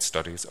have made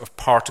studies, of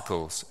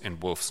particles in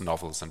Woolf's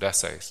novels and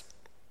essays.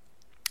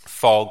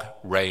 Fog,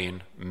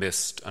 rain,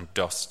 mist, and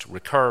dust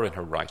recur in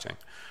her writing,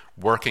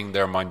 working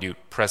their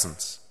minute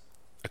presence,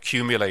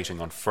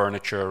 accumulating on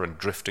furniture and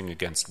drifting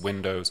against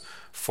windows,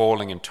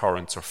 falling in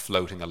torrents or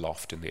floating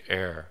aloft in the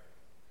air.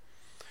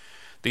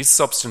 These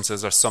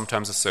substances are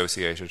sometimes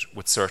associated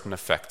with certain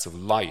effects of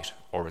light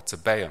or its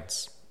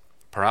abeyance,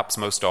 perhaps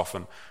most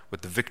often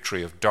with the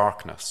victory of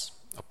darkness,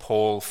 a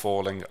pall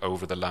falling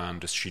over the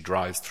land as she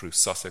drives through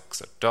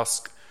Sussex at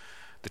dusk,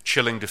 the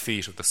chilling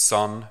defeat of the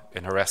sun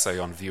in her essay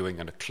on viewing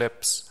an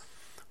eclipse,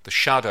 the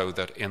shadow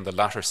that in the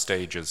latter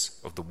stages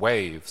of the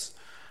waves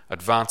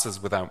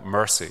advances without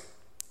mercy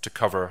to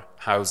cover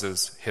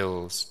houses,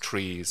 hills,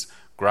 trees,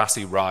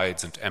 grassy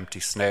rides and empty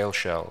snail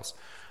shells,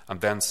 and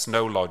then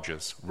snow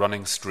lodges,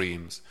 running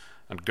streams,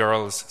 and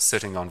girls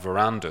sitting on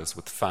verandas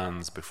with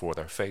fans before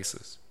their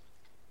faces.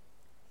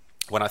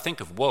 When I think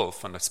of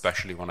Woolf, and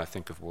especially when I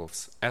think of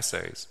Woolf's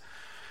essays,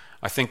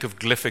 I think of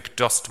glyphic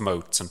dust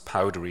motes and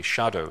powdery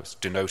shadows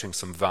denoting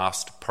some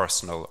vast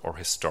personal or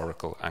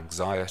historical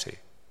anxiety.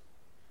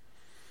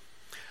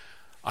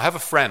 I have a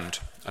friend,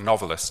 a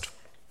novelist,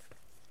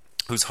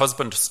 whose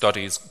husband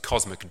studies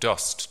cosmic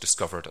dust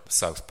discovered at the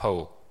South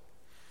Pole.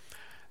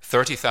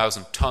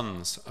 30,000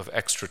 tons of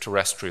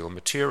extraterrestrial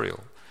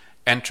material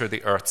enter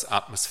the Earth's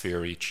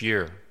atmosphere each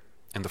year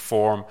in the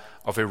form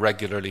of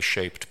irregularly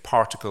shaped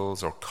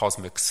particles or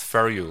cosmic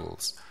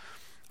spherules,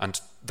 and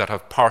that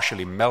have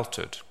partially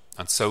melted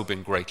and so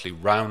been greatly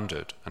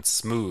rounded and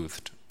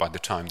smoothed by the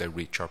time they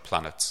reach our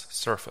planet's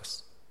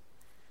surface.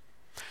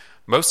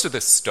 Most of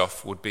this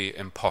stuff would be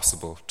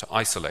impossible to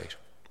isolate,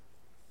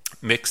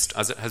 mixed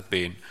as it has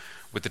been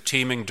with the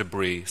teeming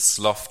debris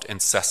sloughed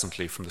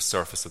incessantly from the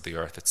surface of the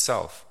Earth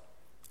itself,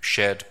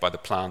 shed by the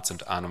plants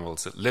and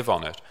animals that live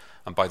on it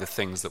and by the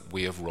things that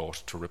we have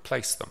wrought to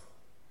replace them.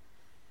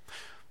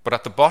 But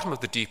at the bottom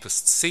of the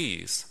deepest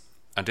seas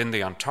and in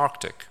the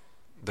Antarctic,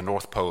 the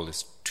North Pole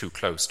is too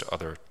close to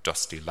other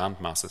dusty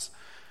landmasses,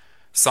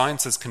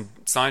 scientists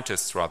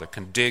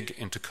can dig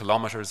into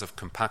kilometers of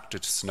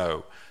compacted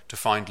snow to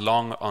find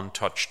long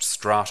untouched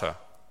strata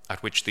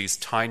at which these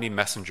tiny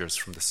messengers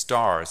from the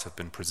stars have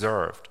been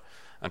preserved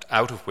and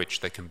out of which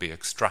they can be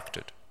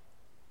extracted.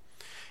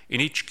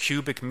 In each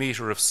cubic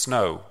meter of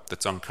snow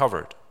that's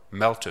uncovered,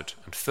 melted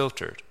and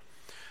filtered,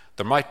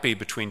 there might be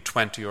between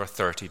 20 or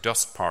 30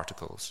 dust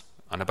particles,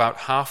 and about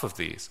half of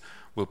these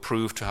will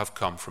prove to have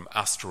come from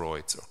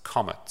asteroids or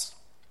comets.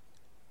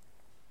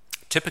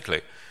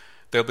 Typically,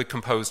 they'll be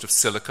composed of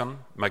silicon,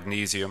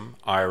 magnesium,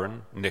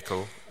 iron,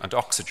 nickel, and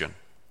oxygen,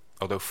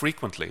 although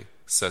frequently,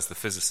 says the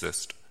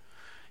physicist,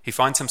 he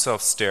finds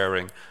himself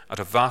staring at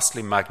a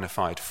vastly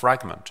magnified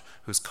fragment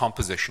whose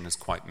composition is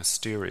quite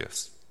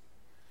mysterious.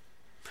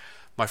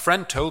 My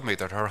friend told me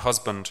that her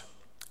husband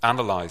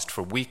analysed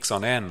for weeks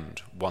on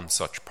end one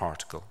such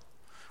particle,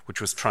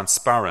 which was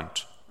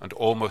transparent and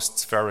almost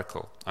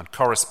spherical, and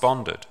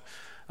corresponded,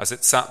 as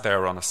it sat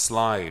there on a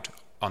slide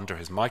under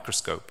his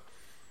microscope,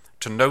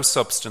 to no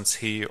substance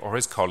he or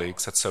his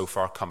colleagues had so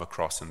far come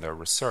across in their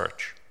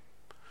research.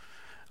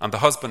 And the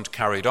husband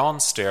carried on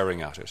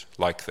staring at it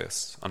like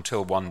this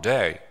until one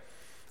day,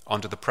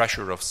 under the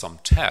pressure of some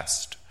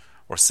test,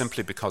 or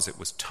simply because it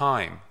was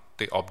time,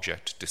 the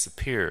object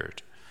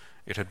disappeared.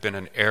 It had been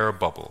an air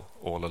bubble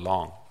all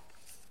along.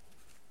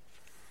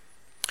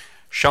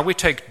 Shall we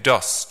take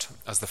dust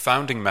as the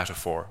founding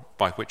metaphor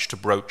by which to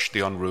broach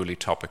the unruly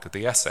topic of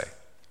the essay?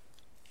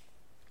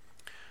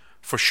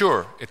 For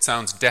sure, it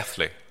sounds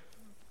deathly,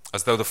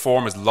 as though the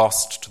form is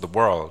lost to the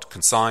world,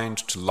 consigned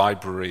to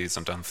libraries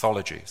and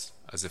anthologies,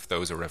 as if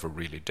those are ever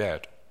really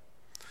dead.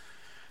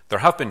 There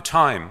have been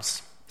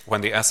times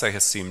when the essay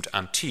has seemed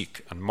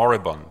antique and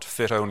moribund,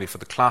 fit only for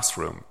the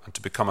classroom, and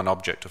to become an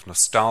object of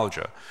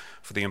nostalgia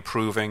for the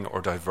improving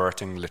or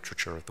diverting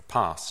literature of the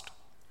past.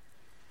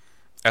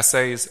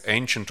 Essays,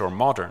 ancient or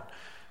modern,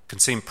 can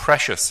seem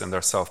precious in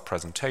their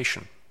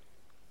self-presentation,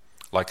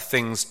 like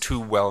things too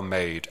well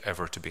made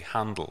ever to be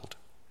handled.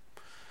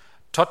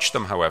 Touch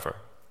them, however,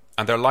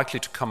 and they're likely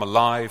to come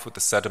alive with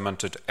the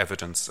sedimented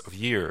evidence of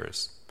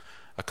years.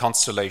 A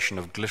constellation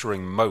of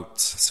glittering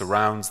motes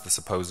surrounds the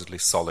supposedly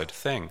solid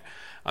thing,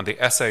 and the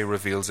essay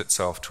reveals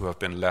itself to have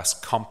been less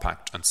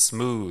compact and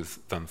smooth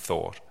than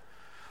thought,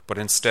 but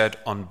instead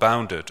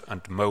unbounded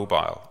and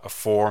mobile, a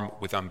form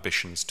with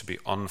ambitions to be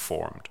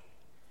unformed.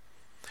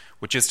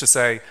 Which is to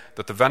say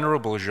that the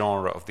venerable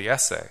genre of the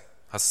essay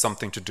has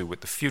something to do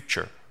with the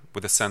future,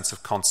 with a sense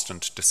of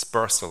constant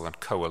dispersal and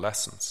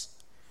coalescence.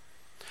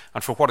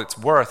 And for what it's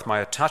worth, my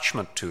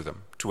attachment to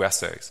them, to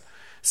essays,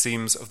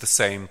 seems of the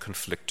same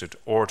conflicted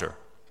order.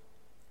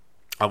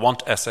 I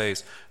want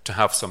essays to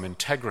have some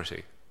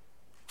integrity,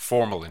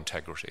 formal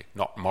integrity,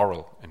 not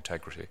moral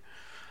integrity.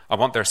 I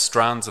want their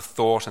strands of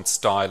thought and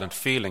style and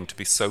feeling to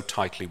be so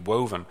tightly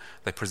woven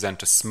they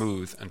present a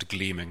smooth and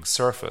gleaming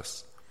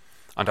surface.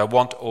 And I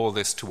want all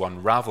this to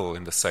unravel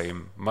in the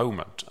same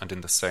moment and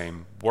in the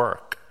same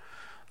work.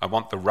 I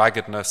want the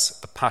raggedness,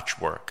 the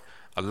patchwork,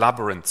 a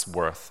labyrinth's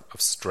worth of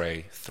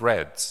stray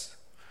threads.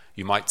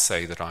 You might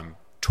say that I'm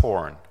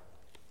torn.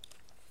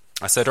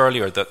 I said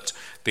earlier that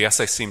the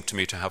essay seemed to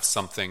me to have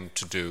something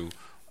to do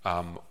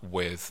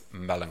with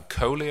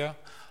melancholia.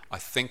 I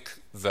think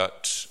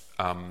that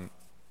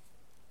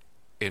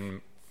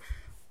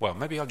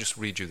maybe I'll just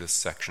read you this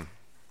section.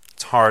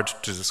 It's hard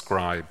to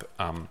describe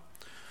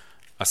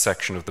a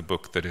section of the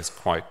book that is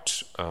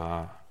quite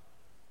not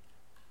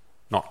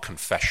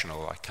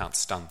confessional. I can't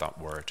stand that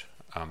word.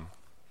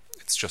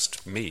 It's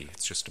just me.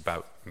 It's just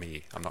about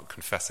me. I'm not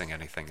confessing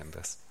anything in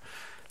this.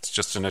 It's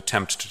just an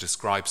attempt to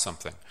describe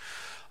something.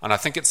 And I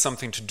think it's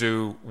something to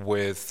do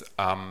with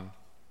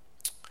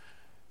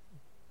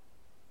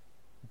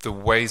the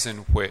ways in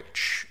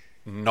which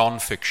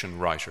non-fiction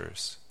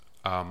writers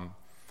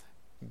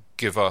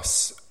give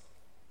us...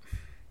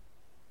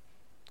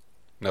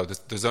 No,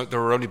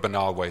 there are only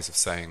banal ways of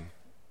saying,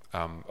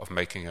 of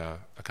making a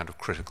kind of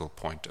critical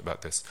point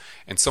about this.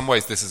 In some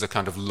ways, this is a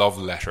kind of love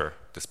letter,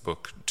 this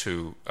book,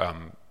 to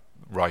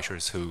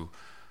writers who,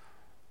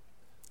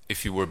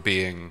 if you were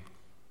being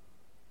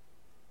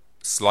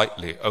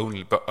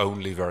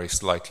only very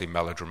slightly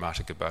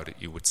melodramatic about it,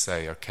 you would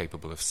say are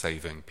capable of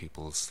saving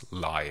people's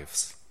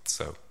lives.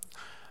 So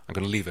I'm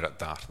going to leave it at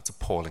that. It's an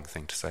appalling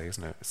thing to say,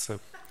 isn't it? It's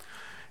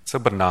so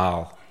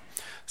banal.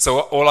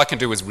 So all I can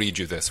do is read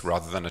you this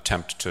rather than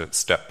attempt to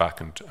step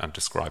back and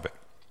describe it.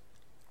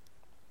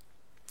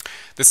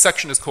 This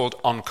section is called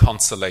On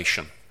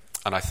Consolation,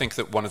 and I think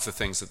that one of the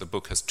things that the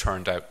book has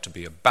turned out to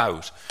be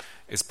about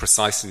is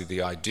precisely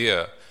the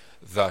idea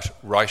that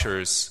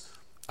writers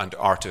and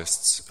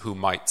artists who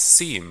might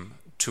seem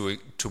to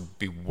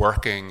be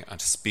working and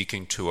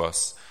speaking to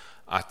us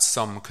at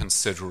some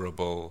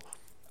considerable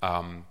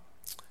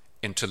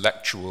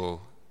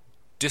intellectual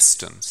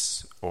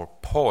distance or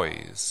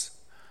poise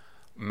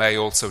may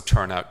also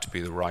turn out to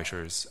be the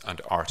writers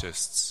and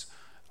artists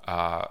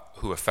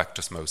who affect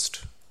us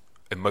most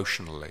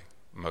emotionally,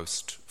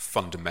 most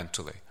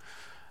fundamentally.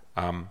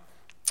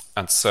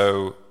 And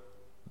so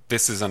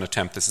this is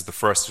the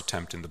first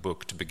attempt in the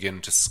book to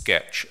begin to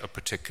sketch a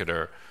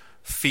particular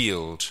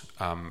field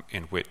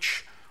in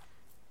which,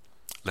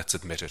 let's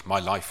admit it, my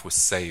life was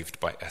saved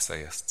by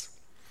essayists.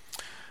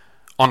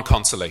 On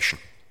consolation.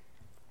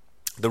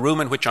 The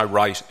room in which I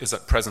write is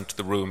at present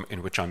the room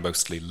in which I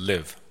mostly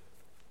live.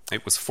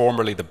 It was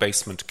formerly the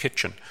basement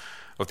kitchen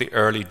of the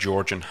early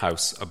Georgian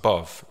house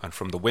above, and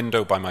from the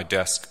window by my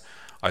desk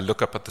I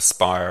look up at the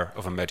spire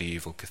of a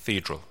medieval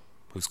cathedral,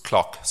 whose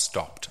clock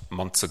stopped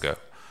months ago.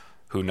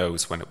 Who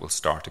knows when it will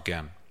start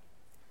again?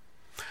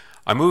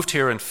 I moved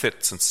here in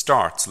fits and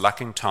starts,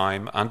 lacking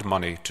time and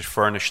money to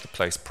furnish the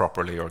place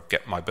properly or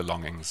get my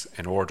belongings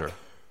in order.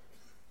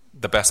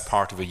 The best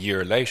part of a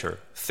year later,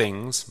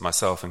 things,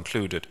 myself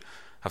included,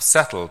 have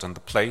settled, and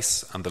the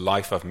place and the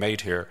life I've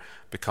made here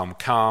become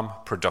calm,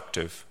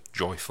 productive,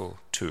 joyful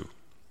too.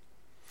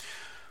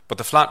 But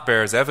the flat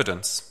bears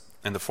evidence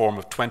in the form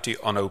of 20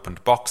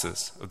 unopened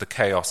boxes of the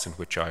chaos in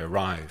which I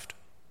arrived.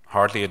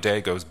 Hardly a day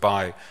goes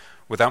by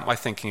without my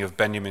thinking of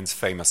Benjamin's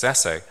famous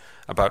essay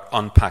about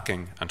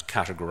unpacking and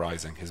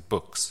categorizing his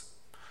books.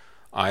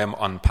 I am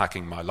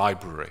unpacking my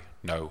library.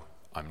 No,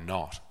 I'm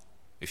not.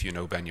 If you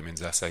know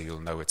Benjamin's essay, you'll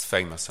know its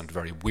famous and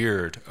very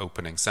weird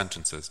opening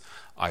sentences.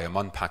 I am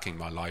unpacking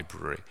my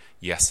library.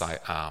 Yes, I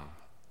am.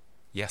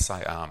 Yes,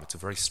 I am. It's a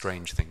very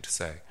strange thing to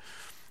say.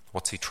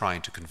 What's he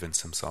trying to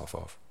convince himself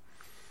of?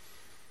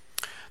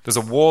 There's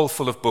a wall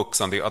full of books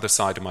on the other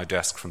side of my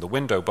desk from the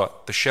window,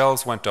 but the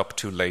shelves went up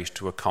too late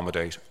to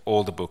accommodate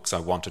all the books I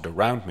wanted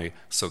around me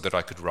so that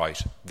I could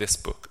write this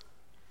book.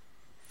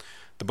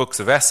 The books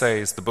of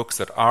essays, the books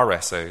that are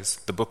essays,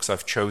 the books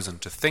I've chosen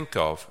to think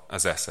of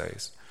as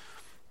essays,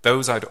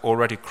 those I'd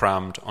already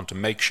crammed onto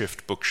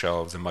makeshift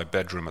bookshelves in my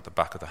bedroom at the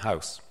back of the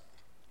house.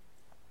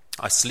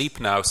 I sleep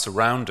now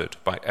surrounded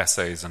by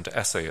essays and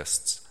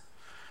essayists,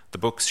 the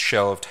books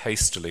shelved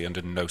hastily and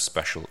in no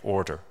special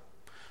order.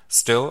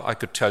 Still, I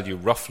could tell you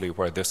roughly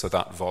where this or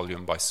that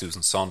volume by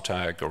Susan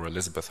Sontag or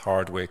Elizabeth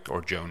Hardwick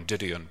or Joan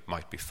Didion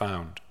might be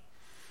found.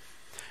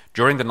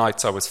 During the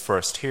nights I was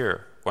first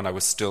here, when I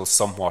was still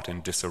somewhat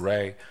in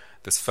disarray,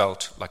 this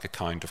felt like a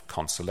kind of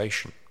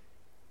consolation.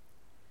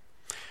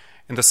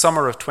 In the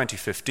summer of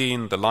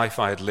 2015, the life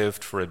I had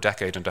lived for a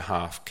decade and a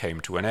half came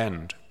to an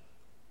end.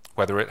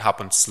 Whether it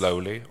happened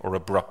slowly or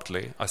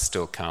abruptly, I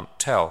still can't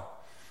tell.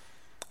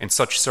 In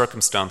such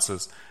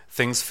circumstances,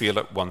 things feel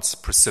at once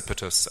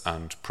precipitous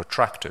and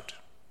protracted.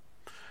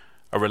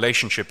 A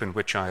relationship in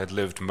which I had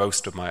lived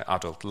most of my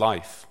adult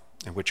life,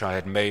 in which I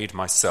had made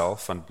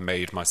myself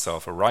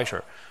a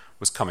writer,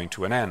 was coming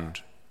to an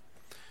end.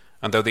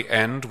 And though the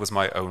end was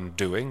my own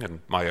doing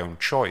and my own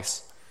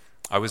choice,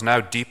 I was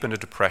now deep in a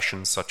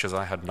depression such as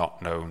I had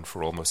not known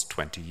for almost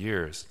 20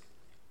 years.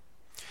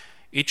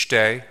 Each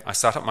day I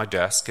sat at my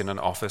desk in an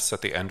office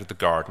at the end of the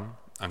garden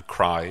and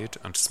cried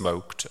and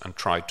smoked and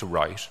tried to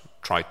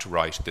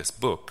write this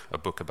book, a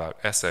book about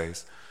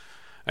essays,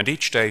 and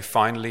each day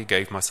finally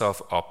gave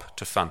myself up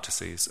to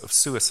fantasies of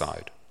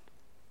suicide.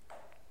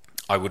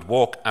 I would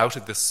walk out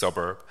of this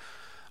suburb,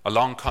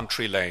 along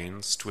country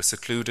lanes to a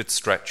secluded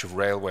stretch of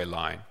railway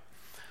line,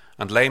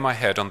 and lay my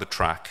head on the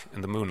track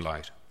in the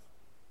moonlight.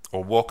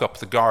 or walk up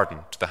the garden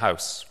to the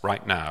house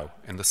right now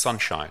in the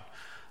sunshine,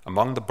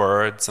 among the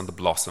birds and the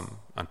blossom,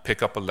 and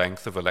pick up a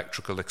length of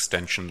electrical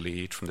extension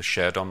lead from the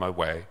shed on my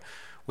way,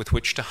 with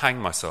which to hang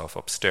myself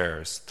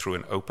upstairs through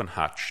an open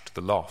hatch to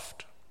the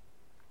loft.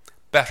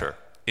 Better,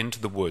 into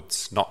the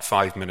woods, not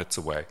 5 minutes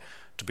away,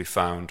 to be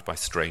found by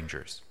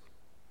strangers.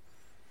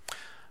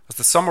 As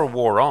the summer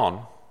wore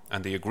on,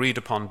 and the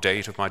agreed-upon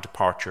date of my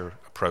departure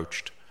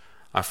approached,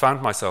 I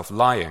found myself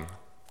lying,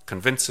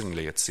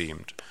 convincingly it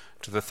seemed,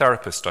 to the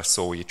therapist I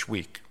saw each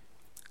week,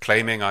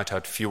 claiming I'd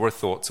had fewer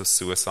thoughts of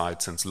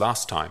suicide since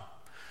last time.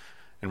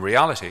 In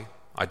reality,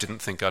 I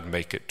didn't think I'd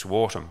make it to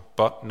autumn,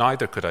 but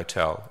neither could I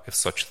tell if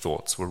such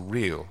thoughts were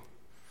real.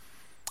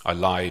 I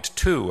lied,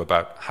 too,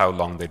 about how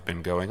long they'd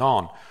been going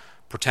on,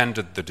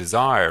 pretended the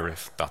desire,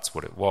 if that's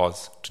what it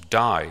was, to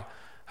die,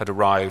 had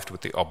arrived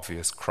with the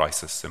obvious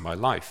crisis in my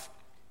life.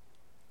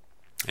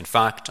 In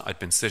fact, I'd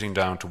been sitting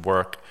down to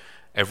work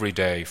every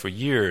day for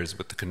years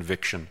with the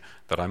conviction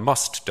that I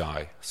must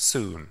die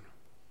soon.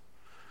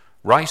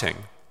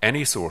 Writing,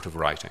 any sort of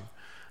writing,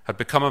 had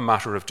become a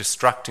matter of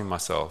distracting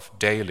myself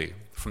daily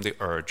from the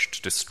urge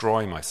to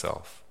destroy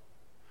myself.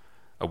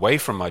 Away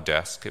from my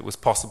desk, it was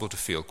possible to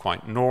feel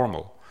quite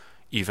normal,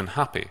 even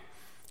happy,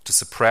 to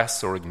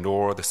suppress or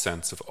ignore the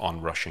sense of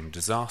onrushing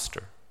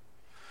disaster.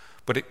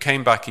 But it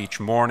came back each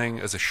morning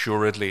as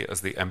assuredly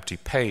as the empty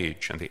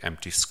page and the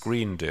empty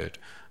screen did,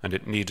 and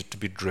it needed to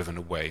be driven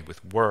away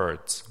with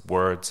words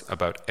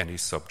about any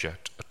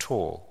subject at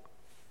all.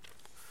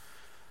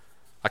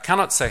 I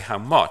cannot say how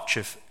much,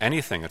 if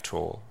anything at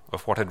all,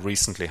 of what had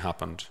recently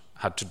happened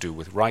had to do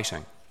with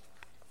writing.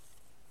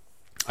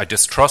 I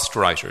distrust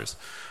writers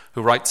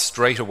who write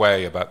straight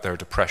away about their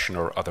depression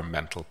or other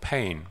mental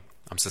pain.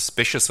 I'm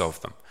suspicious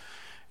of them,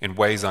 in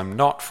ways I'm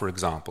not, for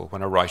example,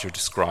 when a writer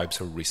describes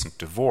her recent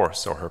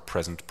divorce or her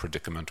present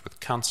predicament with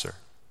cancer.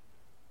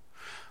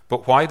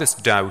 But why this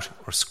doubt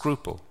or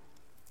scruple?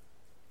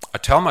 I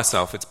tell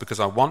myself it's because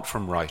I want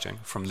from writing,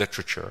 from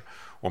literature,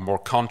 or more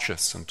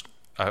conscious and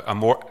a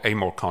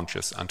more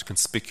conscious and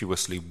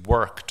conspicuously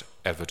worked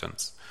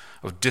evidence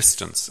of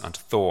distance and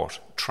thought,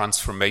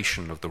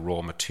 transformation of the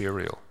raw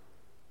material.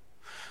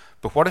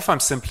 But what if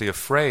I'm simply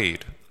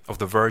afraid of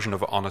the version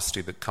of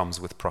honesty that comes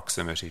with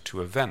proximity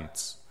to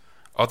events?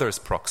 Others'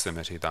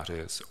 proximity, that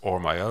is, or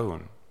my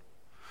own.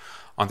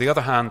 On the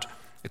other hand,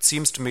 it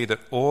seems to me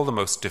that all the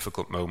most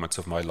difficult moments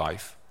of my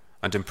life,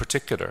 and in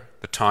particular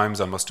the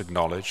times I must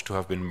acknowledge to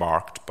have been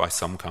marked by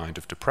some kind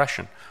of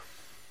depression,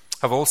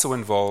 have also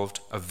involved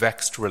a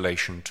vexed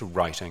relation to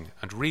writing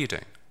and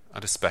reading,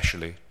 and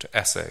especially to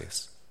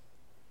essays.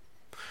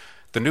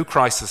 The new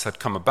crisis had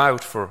come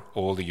about for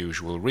all the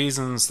usual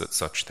reasons that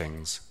such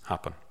things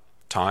happen.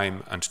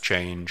 Time and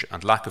change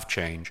and lack of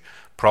change,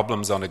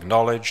 problems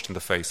unacknowledged in the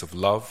face of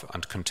love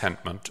and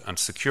contentment and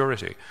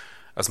security,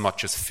 as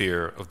much as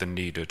fear of the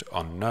needed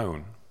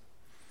unknown.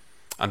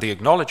 And the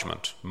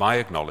acknowledgement, my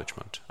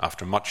acknowledgement,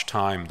 after much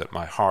time that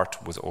my heart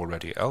was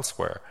already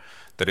elsewhere,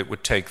 that it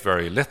would take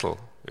very little,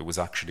 it was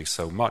actually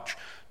so much,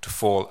 to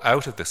fall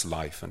out of this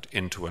life and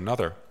into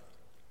another,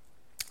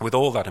 with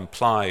all that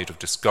implied of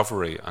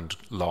discovery and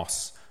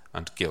loss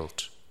and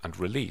guilt and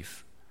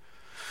relief.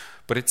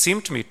 But it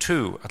seemed to me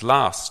too, at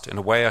last, in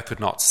a way I could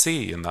not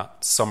see in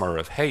that summer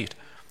of hate,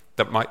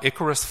 that my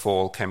Icarus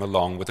fall came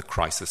along with a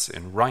crisis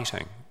in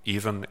writing,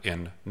 even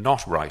in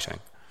not writing.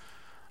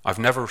 I've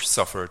never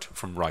suffered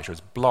from writer's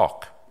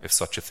block, if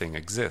such a thing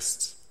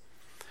exists.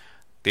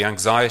 The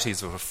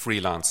anxieties of a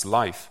freelance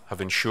life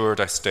have ensured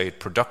I stayed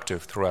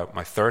productive throughout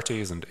my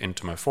 30s and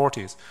into my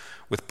 40s,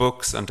 with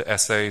books and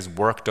essays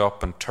worked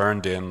up and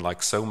turned in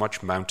like so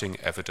much mounting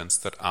evidence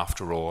that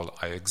after all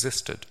I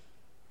existed.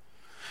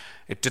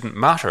 It didn't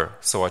matter,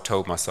 so I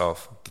told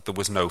myself, that there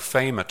was no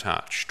fame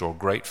attached or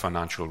great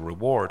financial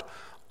reward,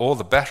 all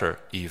the better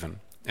even,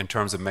 in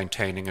terms of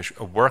maintaining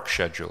a work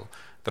schedule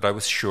that I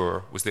was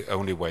sure was the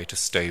only way to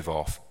stave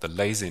off the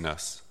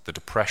laziness, the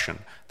depression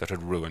that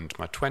had ruined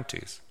my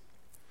 20s.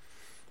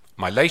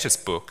 My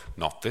latest book,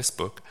 not this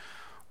book,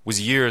 was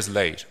years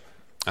late,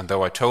 and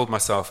though I told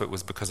myself it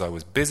was because I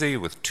was busy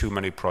with too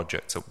many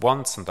projects at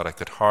once and that I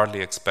could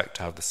hardly expect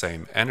to have the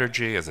same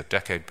energy as a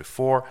decade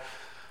before,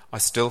 I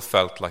still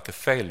felt like a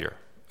failure,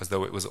 as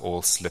though it was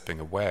all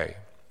slipping away.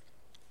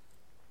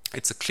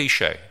 It's a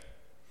cliché.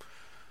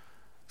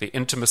 The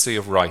intimacy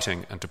of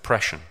writing and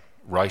depression,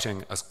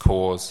 writing as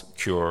cause,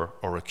 cure,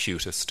 or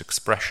acutist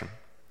expression.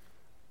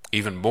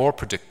 Even more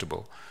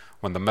predictable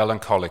when the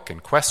melancholic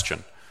in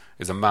question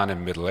is a man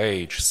in middle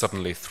age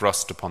suddenly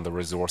thrust upon the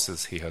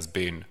resources he has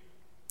been,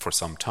 for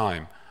some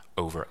time,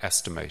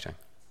 overestimating.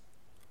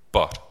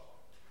 But,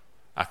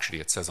 actually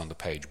it says on the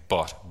page,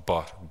 but.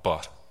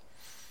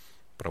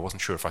 But I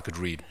wasn't sure if I could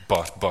read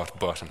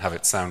but, and have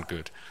it sound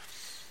good.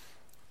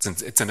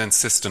 It's an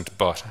insistent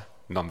but,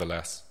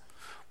 nonetheless.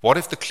 What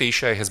if the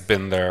cliché has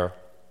been there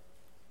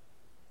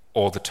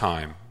all the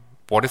time?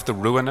 What if the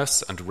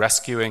ruinous and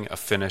rescuing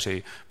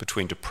affinity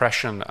between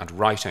depression and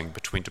writing,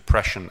 between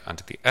depression and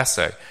the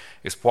essay,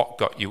 is what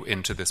got you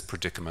into this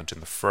predicament in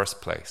the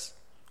first place?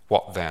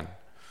 What then?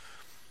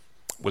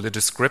 will a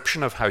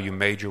description of how you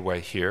made your way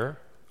here,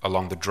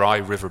 along the dry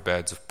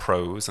riverbeds of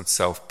prose and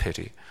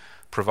self-pity,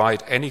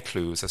 provide any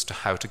clues as to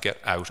how to get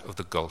out of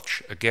the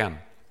gulch again?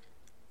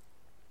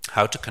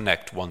 How to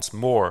connect once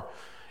more,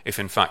 if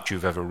in fact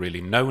you've ever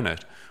really known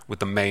it, with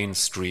the main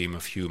stream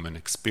of human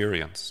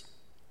experience?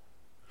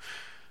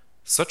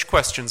 Such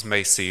questions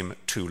may seem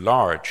too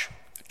large,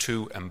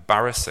 too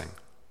embarrassing,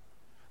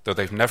 though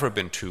they've never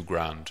been too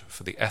grand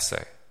for the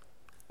essay,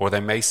 or they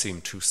may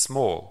seem too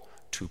small,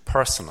 too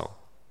personal.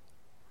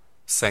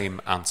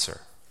 Same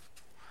answer.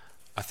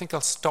 I think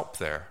I'll stop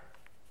there,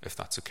 if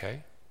that's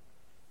okay.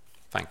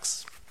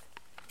 Thanks.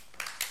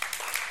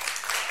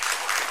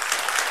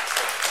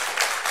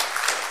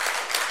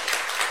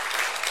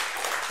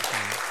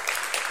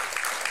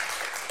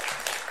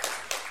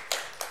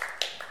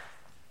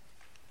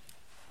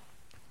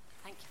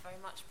 Thank you very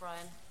much,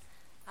 Brian.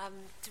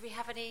 Do we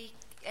have any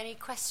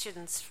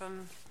questions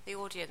from the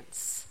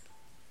audience?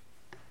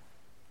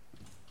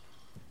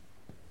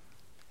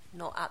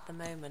 Not at the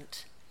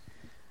moment.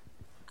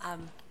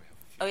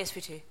 Oh, yes,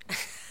 we do.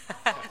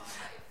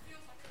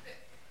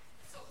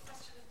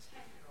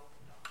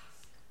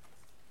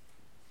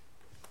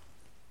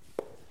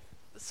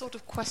 The sort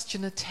of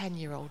question a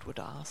 10-year-old would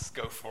ask.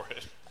 Go for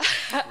it.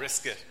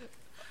 Risk it.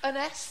 An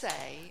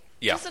essay,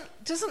 Yeah.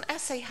 does an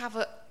essay have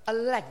a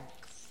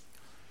length?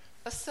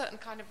 A certain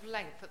kind of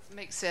length that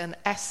makes it an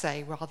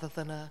essay rather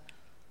than a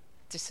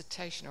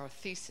dissertation or a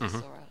thesis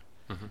or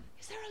a...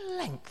 Is there a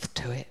length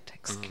to it?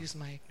 Excuse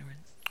my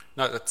ignorance.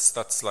 No,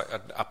 that's like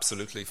an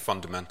absolutely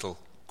fundamental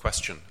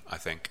question, I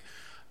think.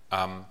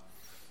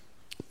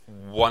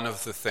 One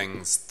of the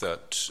things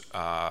that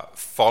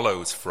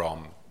follows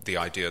from the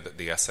idea that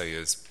the essay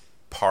is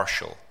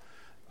partial,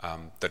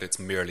 that it's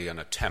merely an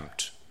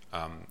attempt,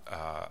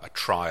 a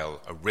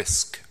trial, a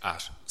risk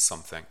at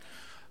something,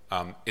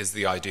 is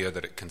the idea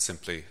that it can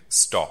simply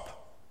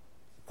stop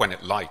when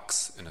it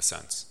likes, in a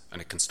sense,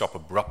 and it can stop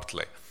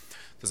abruptly.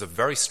 There's a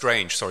very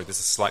strange, sorry, this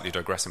is slightly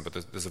digressing, but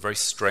there's a very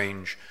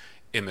strange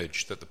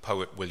image that the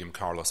poet William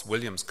Carlos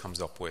Williams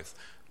comes up with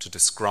to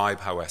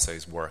describe how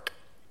essays work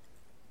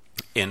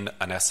in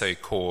an essay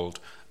called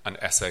An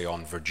Essay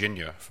on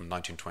Virginia from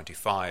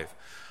 1925.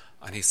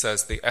 And he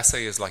says, the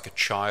essay is like a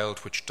child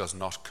which does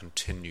not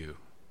continue.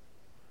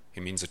 He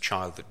means a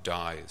child that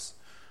dies,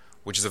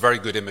 which is a very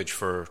good image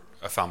for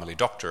a family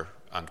doctor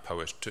and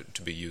poet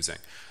to be using.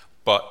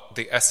 But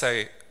the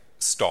essay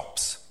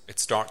stops. It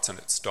starts and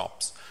it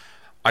stops.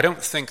 I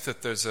don't think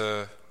there is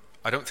a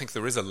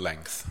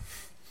length.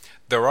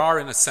 There are,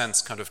 in a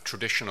sense, kind of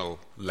traditional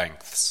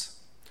lengths,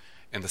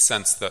 in the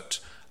sense that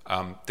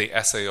the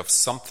essay of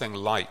something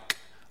like,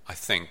 I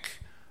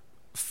think,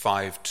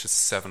 5,000 to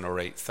 7,000 or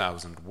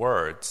 8,000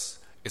 words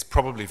is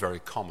probably very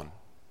common.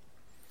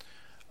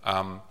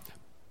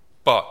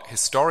 But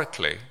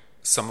historically,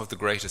 some of the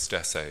greatest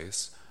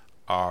essays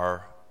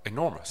are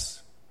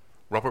enormous.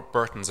 Robert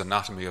Burton's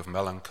Anatomy of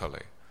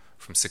Melancholy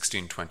from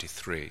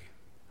 1623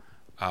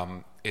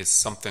 is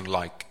something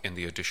like, in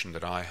the edition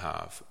that I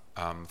have,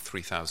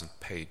 3,000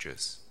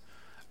 pages.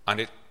 And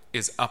it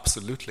is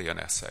absolutely an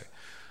essay.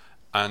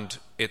 And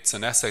it's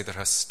an essay that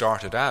has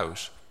started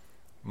out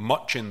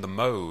much in the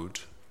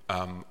mode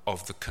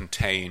of the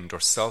contained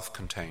or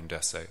self-contained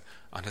essay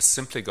and has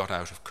simply got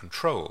out of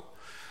control.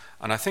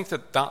 And I think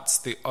that that's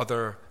the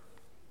other,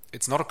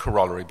 it's not a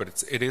corollary,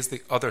 but it is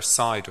the other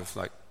side of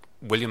like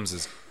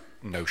Williams's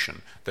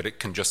notion that it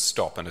can just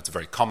stop, and it's a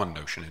very common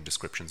notion in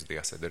descriptions of the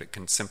essay, that it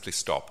can simply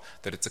stop,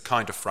 that it's a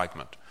kind of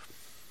fragment.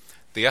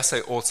 The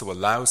essay also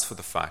allows for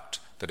the fact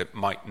that it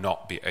might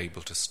not be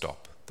able to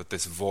stop, that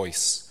this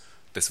voice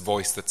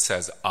that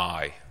says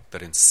I,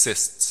 that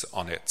insists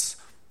on its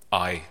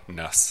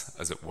I-ness,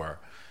 as it were,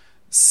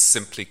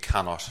 simply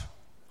cannot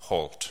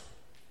halt,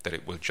 that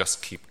it will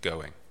just keep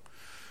going.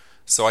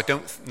 So I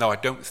don't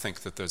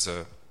think that there's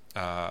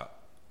I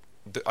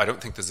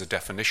don't think there's a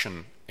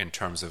definition in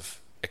terms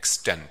of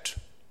extent.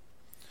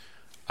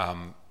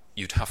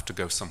 You'd have to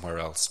go somewhere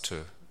else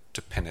to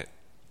pin it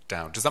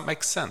down. Does that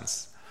make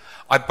sense?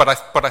 But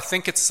I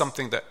think it's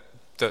something that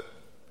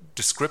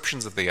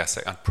descriptions of the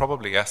essay, and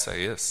probably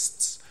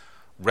essayists,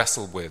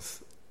 wrestle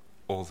with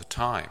all the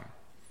time,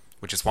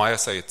 which is why I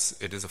say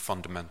it is a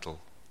fundamental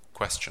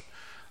question.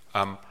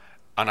 And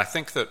I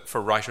think that for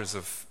writers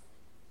of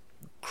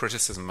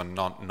criticism and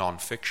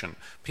non-fiction,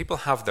 people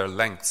have their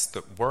lengths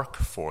that work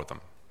for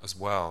them as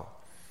well.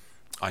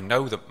 I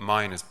know that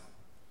mine is,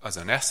 as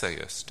an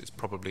essayist, is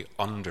probably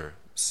under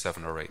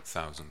 7,000 or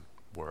 8,000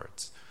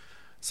 words.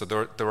 So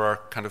there are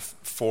kind of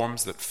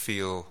forms that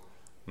feel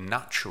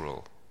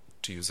natural,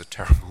 to use a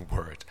terrible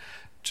word,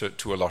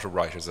 to a lot of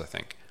writers, I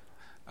think.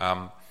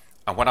 And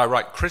when I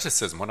write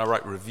criticism, when I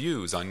write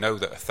reviews, I know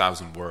that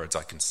 1,000 words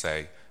I can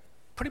say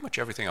pretty much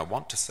everything I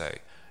want to say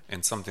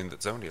in something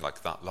that's only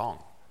like that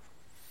long.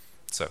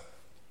 So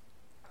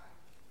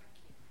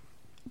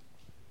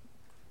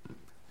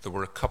there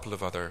were a couple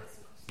of other...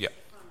 Yeah.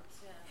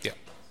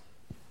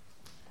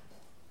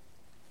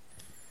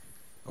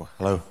 Oh,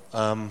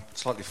 hello.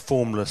 Slightly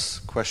formless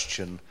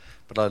question,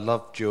 but I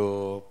loved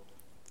your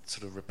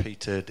sort of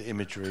repeated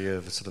imagery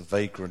of sort of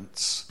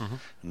vagrants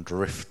and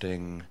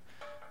drifting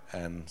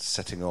and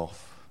setting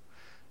off.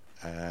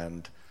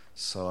 And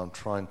so I'm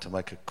trying to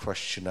make a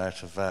question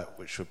out of that,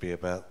 which would be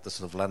about the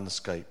sort of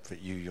landscape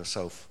that you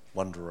yourself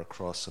wander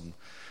across and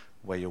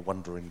where you're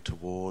wandering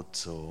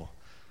towards, or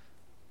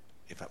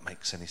if that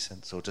makes any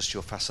sense, or just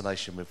your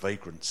fascination with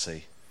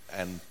vagrancy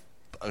and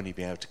only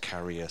being able to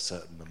carry a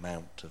certain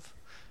amount of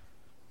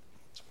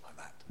something like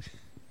that.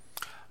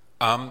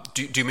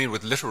 Do you mean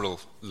with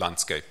literal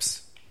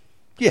landscapes?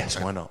 Yes,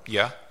 why not?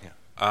 Yeah.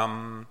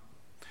 Or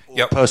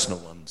personal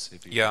ones.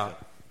 If you prefer.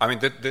 I mean,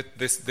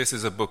 this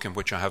is a book in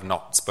which I have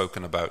not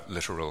spoken about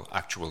literal,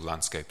 actual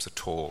landscapes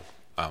at all,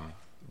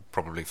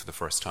 probably for the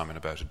first time in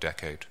about a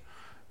decade.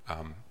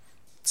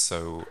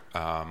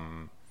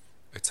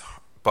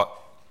 But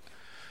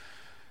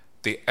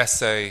the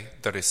essay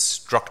that is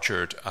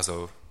structured as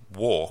a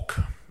walk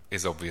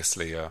is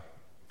obviously a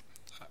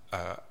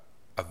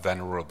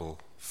venerable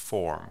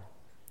form.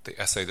 The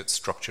essay that's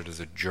structured as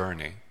a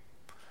journey.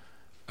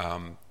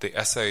 The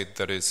essay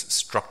that is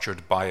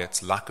structured by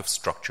its lack of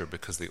structure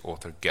because the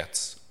author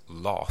gets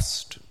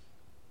lost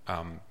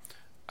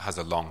has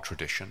a long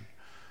tradition.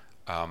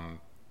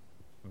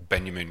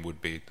 Benjamin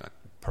would be a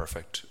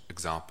perfect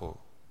example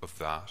of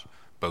that.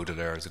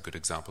 Baudelaire is a good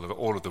example of it.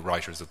 All of the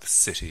writers of the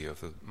city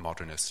of the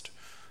modernist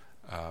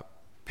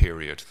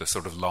period, the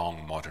sort of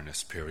long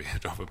modernist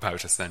period of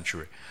about a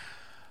century.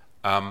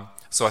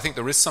 So I think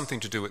there is something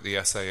to do with the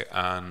essay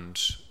and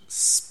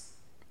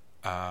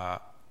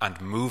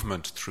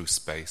movement through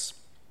space.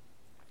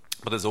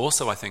 But there's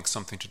also, I think,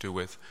 something to do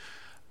with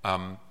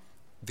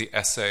the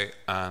essay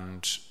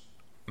and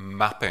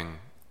mapping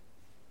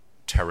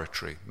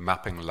territory,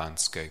 mapping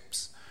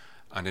landscapes,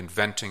 and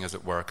inventing, as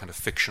it were, kind of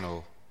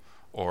fictional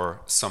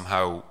or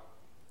somehow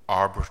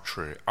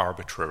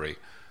arbitrary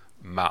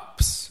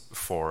maps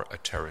for a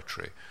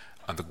territory.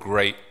 And the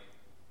great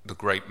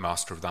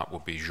master of that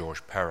would be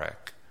Georges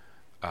Perec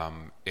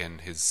in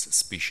his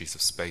Species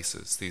of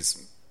Spaces.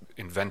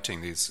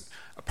 Inventing these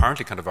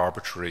apparently kind of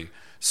arbitrary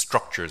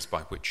structures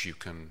by which you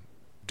can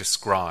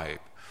describe.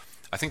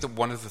 I think that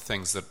one of the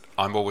things that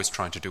I'm always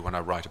trying to do when I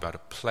write about a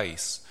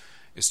place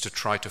is to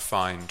try to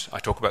find, I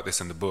talk about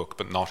this in the book,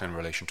 but not in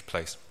relation to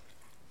place,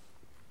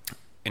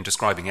 in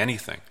describing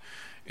anything,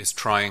 is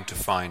trying to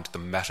find the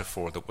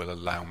metaphor that will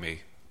allow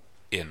me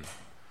in.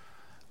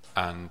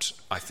 And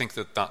I think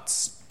that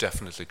that's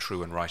definitely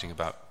true in writing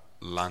about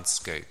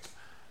landscape.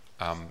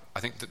 I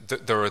think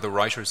that there are the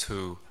writers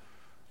who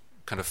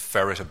kind of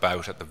ferret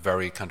about at the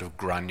very kind of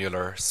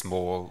granular,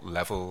 small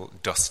level,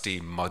 dusty,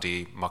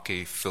 muddy,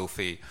 mucky,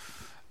 filthy,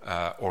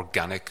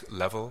 organic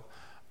level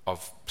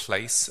of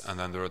place. And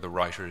then there are the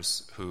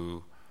writers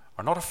who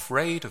are not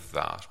afraid of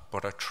that,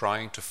 but are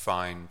trying to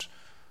find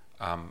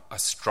a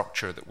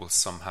structure that will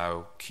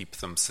somehow keep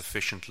them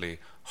sufficiently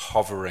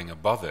hovering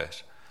above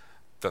it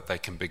that they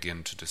can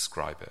begin to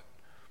describe it.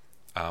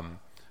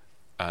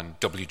 And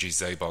W.G.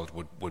 Sebald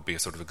would be a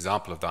sort of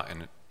example of that,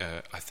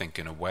 I think,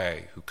 in a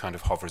way, who kind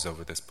of hovers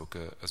over this book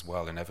as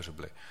well,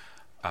 inevitably,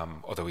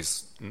 although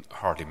he's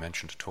hardly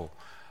mentioned at all,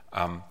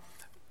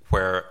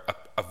 where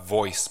a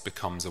voice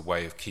becomes a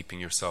way of keeping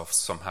yourself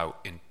somehow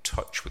in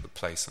touch with the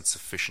place and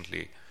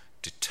sufficiently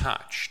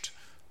detached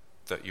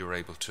that you're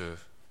able to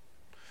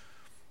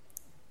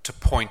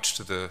point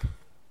to the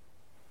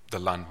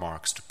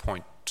landmarks, to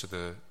point to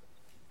the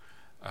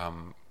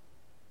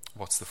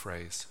what's the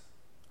phrase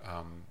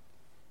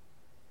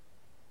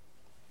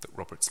that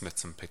Robert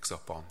Smithson picks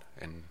up on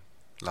in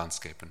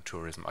landscape and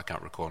tourism, I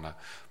can't recall now,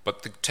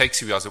 but it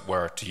takes you, as it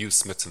were, to use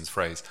Smithson's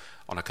phrase,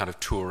 on a kind of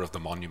tour of the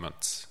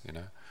monuments, you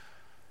know.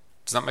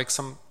 Does that make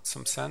some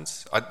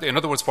sense? In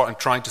other words, what I'm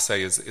trying to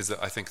say is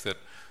that I think that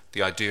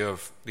the idea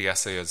of the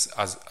essay as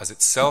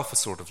itself a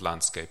sort of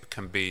landscape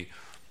can be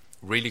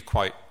really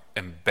quite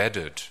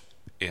embedded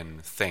in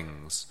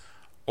things,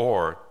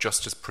 or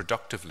just as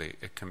productively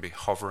it can be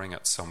hovering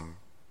at some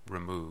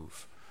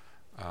remove,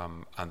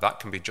 and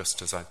that can be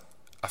just as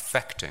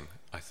affecting,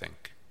 I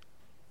think.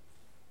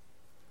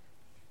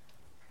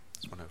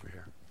 This one over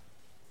here.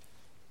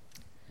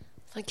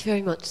 Thank you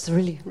very much. It's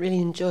really, really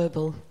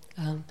enjoyable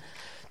to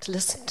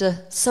listen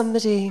to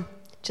somebody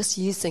just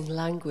using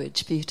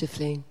language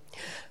beautifully.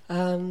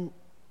 My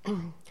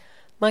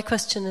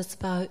question is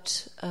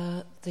about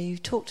you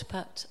talked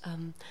about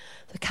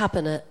the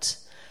cabinet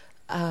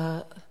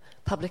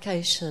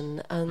publication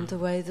and the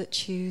way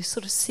that you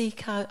sort of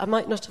seek out. I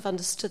might not have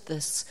understood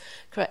this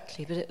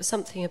correctly, but it was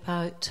something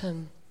about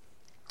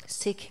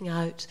seeking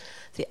out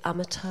the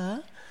amateur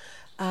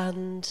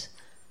and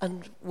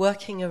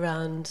working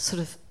around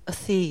sort of a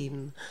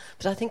theme.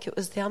 But I think it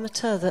was the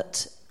amateur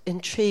that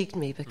intrigued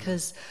me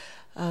because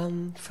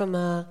from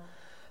a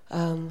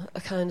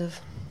kind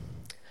of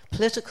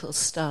political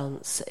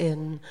stance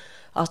in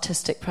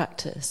artistic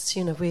practice,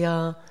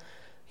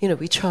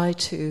 we try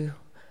to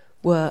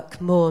work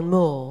more and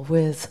more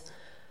with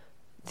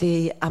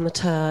the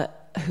amateur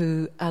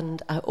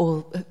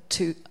or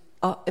to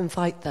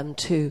invite them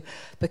to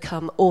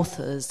become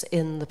authors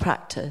in the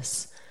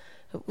practice.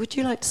 Would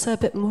you like to say a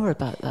bit more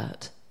about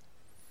that?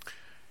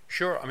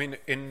 Sure. I mean,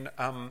 in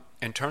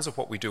terms of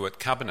what we do at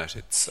Cabinet,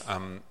 it's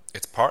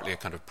partly a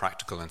kind of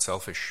practical and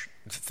selfish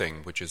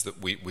thing, which is that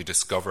we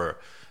discover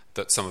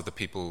that some of the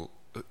people,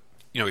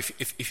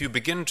 if you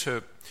begin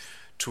to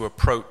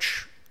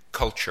approach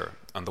culture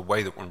and the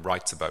way that one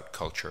writes about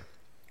culture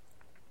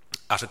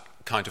at a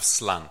kind of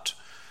slant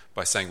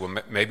by saying,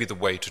 well, maybe the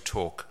way to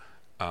talk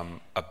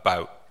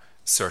about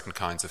certain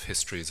kinds of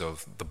histories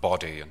of the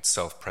body and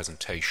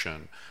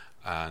self-presentation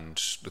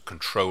and the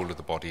control of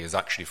the body is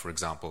actually, for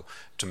example,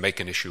 to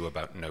make an issue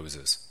about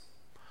noses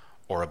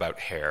or about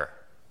hair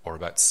or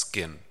about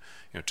skin,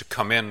 to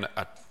come in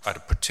at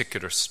a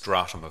particular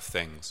stratum of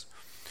things.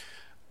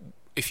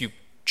 If you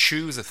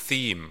choose a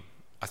theme,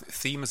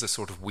 theme is a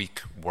sort of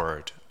weak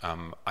word.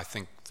 I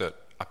think that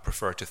I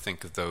prefer to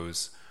think of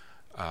those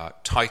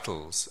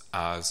titles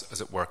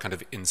as it were, kind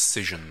of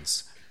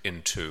incisions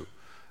into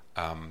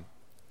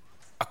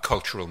a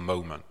cultural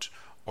moment,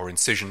 or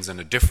incisions in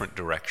a different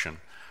direction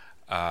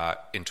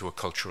into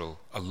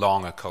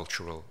along a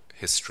cultural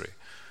history.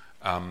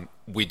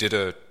 We did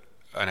an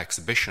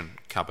exhibition,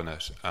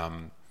 Cabinet,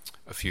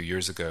 a few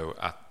years ago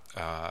at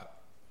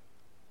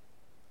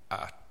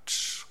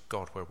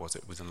God, where was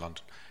it? It was in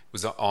London. It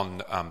was on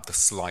the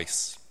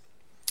slice,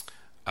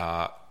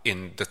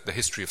 in the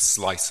history of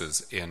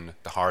slices in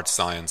the hard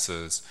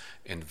sciences,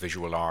 in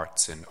visual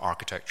arts, in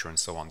architecture, and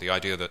so on. The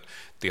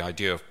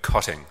idea of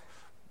cutting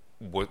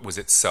was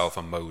itself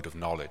a mode of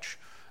knowledge,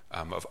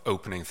 of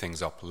opening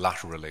things up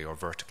laterally or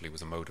vertically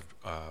was a mode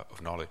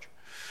of knowledge.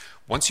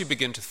 Once you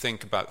begin to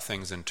think about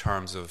things in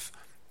terms of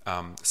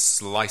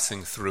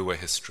slicing through a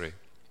history,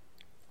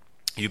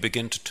 you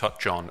begin to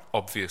touch on,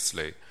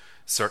 obviously,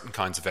 certain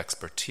kinds of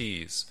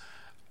expertise,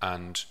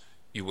 and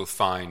you will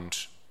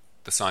find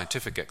the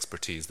scientific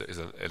expertise that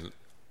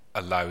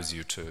allows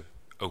you to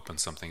open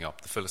something up,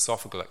 the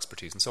philosophical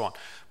expertise, and so on.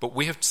 But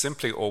we have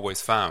simply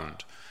always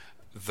found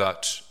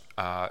that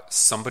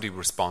somebody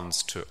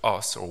responds to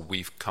us, or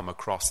we've come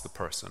across the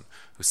person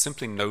who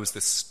simply knows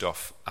this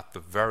stuff at the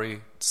very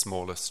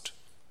smallest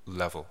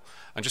level.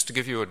 And just to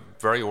give you a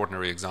very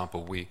ordinary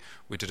example, we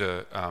did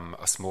a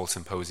small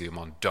symposium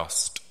on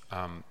dust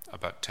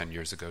about 10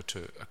 years ago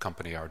to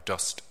accompany our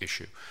dust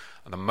issue.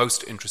 And the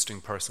most interesting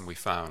person we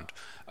found,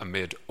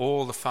 amid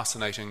all the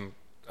fascinating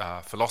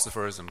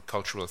philosophers and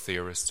cultural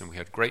theorists, and we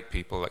had great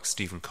people like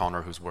Stephen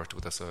Connor, who's worked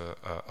with us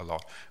a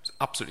lot. It was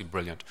absolutely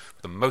brilliant.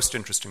 But the most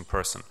interesting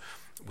person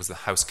was the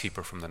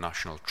housekeeper from the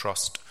National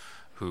Trust,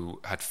 who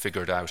had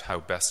figured out how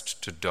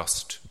best to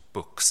dust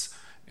books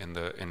in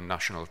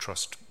National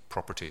Trust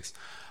properties.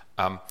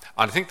 And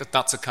I think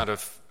that's a kind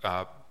of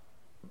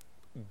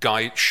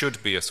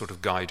should be a sort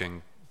of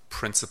guiding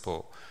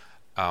principle,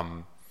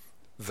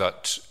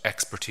 that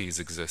expertise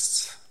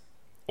exists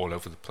all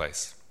over the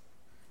place,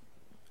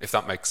 if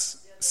that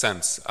makes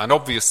sense. And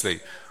obviously,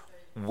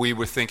 we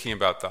were thinking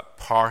about that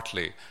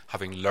partly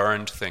having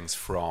learned things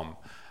from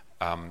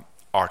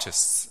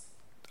artists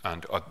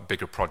and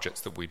bigger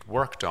projects that we'd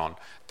worked on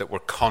that were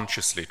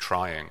consciously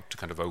trying to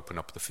kind of open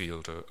up the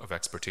field of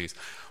expertise.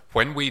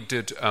 When we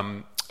did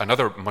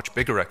another much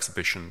bigger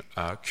exhibition,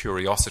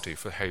 Curiosity,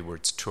 for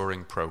Hayward's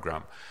touring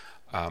program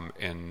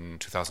in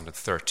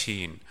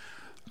 2013,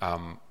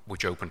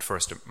 which opened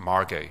first at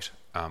Margate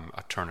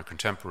at Turner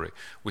Contemporary,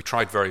 we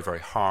tried very, very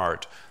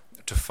hard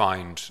to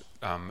find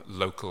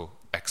local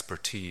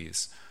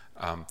expertise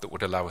that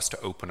would allow us to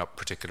open up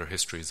particular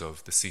histories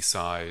of the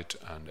seaside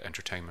and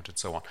entertainment and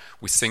so on.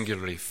 We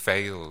singularly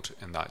failed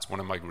in that. It's one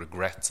of my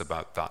regrets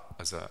about that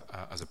as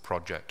a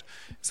project,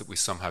 is that we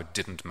somehow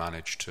didn't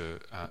manage to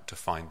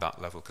find that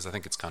level, because I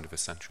think it's kind of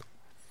essential.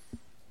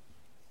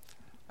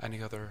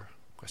 Any other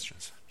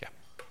questions? Yeah.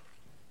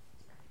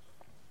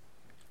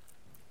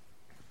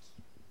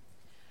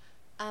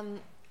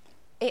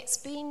 It's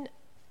been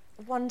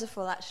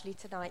wonderful actually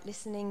tonight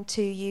listening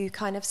to you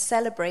kind of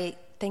celebrate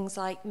things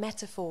like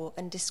metaphor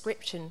and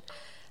description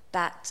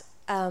that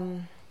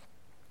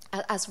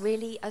as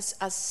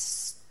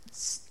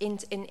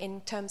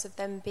in terms of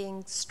them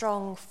being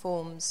strong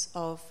forms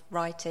of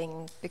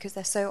writing, because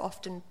they're so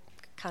often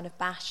kind of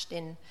bashed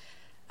in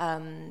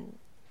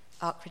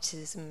art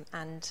criticism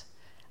and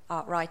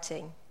art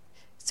writing.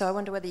 So I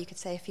wonder whether you could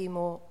say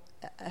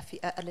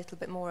a little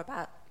bit more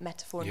about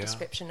metaphor and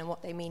description and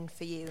what they mean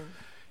for you, and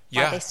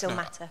why they still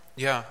matter.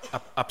 Yeah,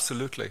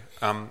 absolutely.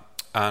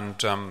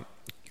 And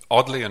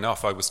oddly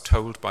enough, I was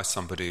told by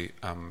somebody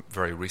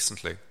very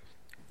recently,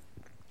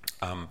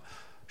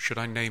 should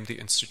I name the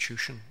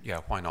institution? Yeah,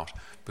 why not?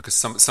 Because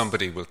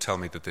somebody will tell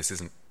me that this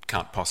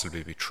can't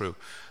possibly be true.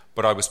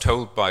 But I was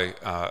told by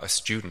a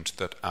student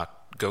that at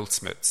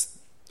Goldsmiths,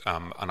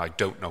 and I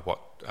don't know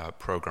what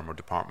program or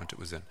department it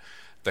was in,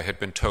 they had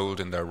been told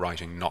in their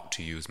writing not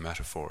to use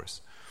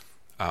metaphors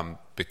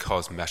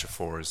because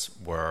metaphors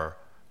were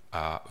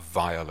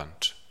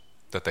violent,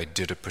 that they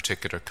did a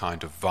particular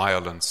kind of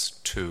violence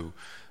to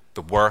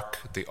the work,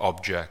 the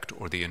object,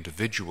 or the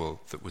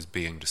individual that was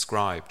being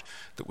described,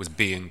 that was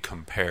being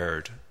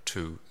compared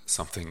to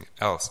something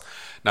else.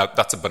 Now,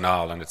 that's a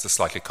banal and it's a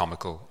slightly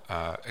comical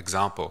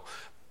example,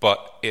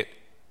 but it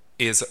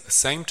is at the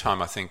same time,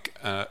 I think,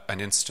 an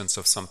instance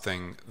of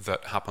something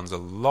that happens a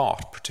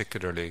lot,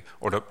 particularly,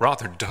 or that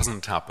rather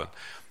doesn't happen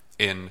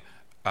in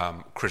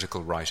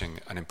critical writing,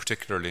 and in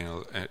particularly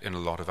in a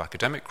lot of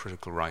academic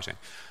critical writing,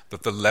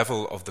 that the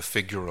level of the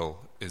figural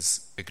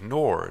is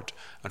ignored.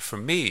 And for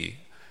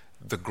me,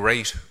 the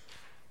great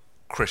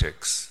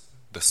critics,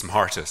 the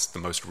smartest, the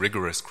most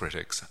rigorous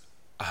critics,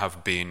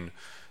 have been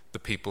the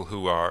people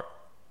who are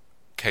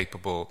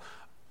capable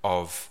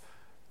of,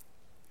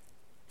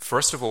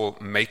 first of all,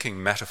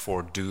 making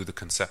metaphor do the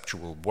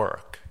conceptual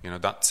work.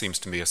 That seems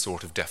to me a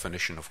sort of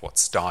definition of what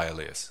style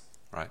is,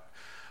 right?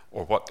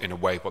 Or what, in a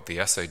way, what the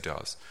essay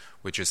does,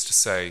 which is to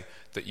say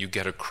that you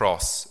get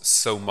across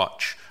so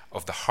much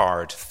of the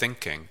hard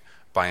thinking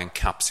by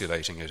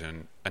encapsulating it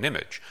in an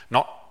image,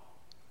 not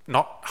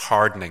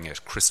hardening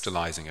it,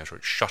 crystallizing it, or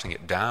shutting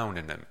it down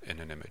in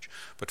an image,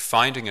 but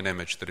finding an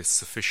image that is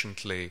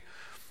sufficiently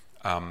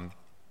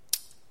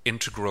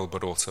integral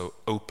but also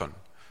open,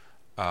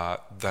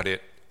 that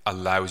it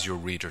allows your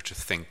reader to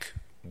think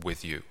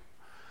with you.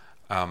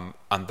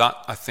 And that,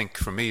 I think,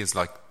 for me,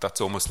 that's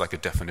almost like a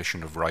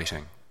definition of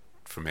writing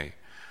for me.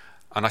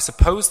 And I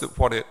suppose that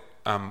what it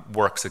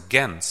works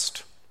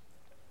against,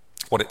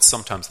 what it's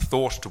sometimes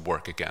thought to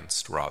work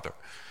against, rather,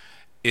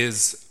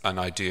 is an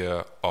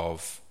idea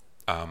of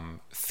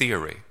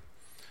theory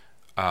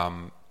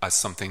as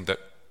something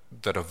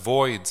that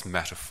avoids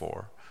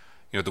metaphor.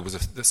 There was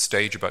a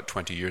stage about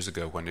 20 years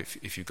ago when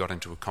if you got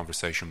into a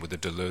conversation with a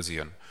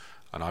Deleuzian,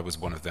 and I was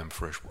one of them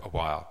for a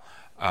while,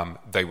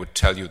 they would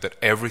tell you that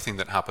everything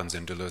that happens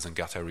in Deleuze and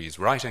Guattari's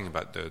writing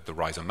about the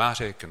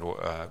rhizomatic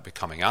and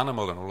becoming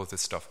animal and all of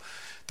this stuff,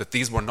 that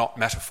these were not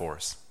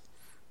metaphors.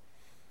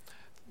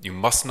 You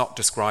must not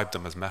describe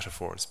them as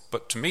metaphors.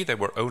 But to me, they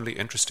were only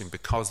interesting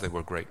because they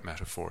were great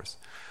metaphors.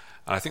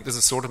 And I think there's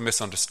a sort of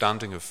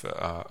misunderstanding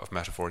of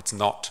metaphor. It's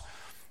not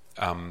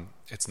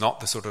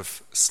the sort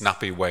of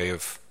snappy way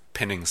of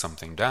pinning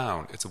something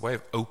down. It's a way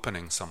of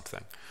opening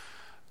something.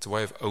 It's a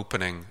way of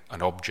opening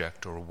an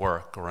object or a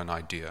work or an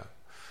idea.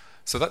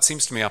 So that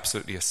seems to me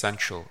absolutely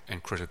essential in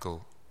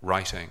critical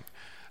writing,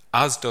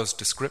 as does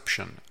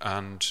description.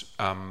 And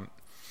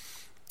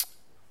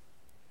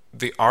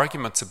the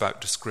arguments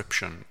about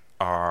description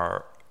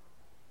are...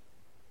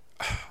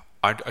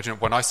 I don't know,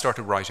 when I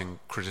started writing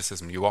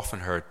criticism, you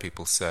often heard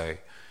people say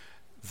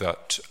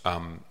that...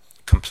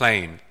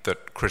 complain that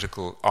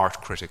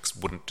art critics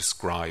wouldn't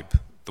describe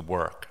the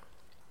work.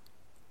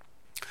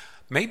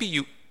 Maybe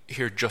you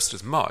hear just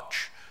as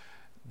much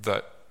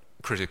that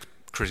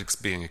critics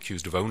being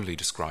accused of only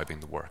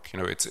describing the work.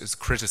 It's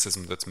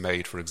criticism that's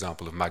made, for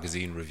example, of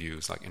magazine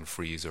reviews like in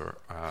Frieze, or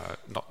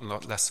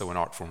not less so in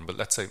art form, but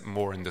let's say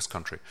more in this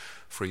country,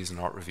 Frieze and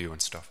Art Review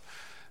and stuff,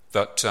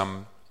 that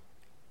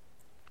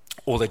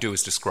all they do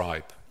is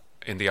describe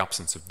in the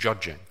absence of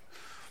judging.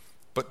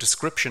 But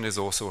description is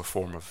also a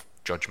form of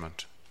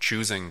judgment.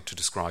 Choosing to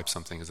describe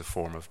something is a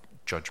form of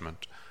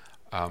judgment.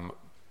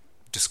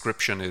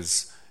 Description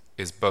is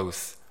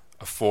both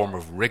a form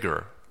of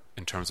rigor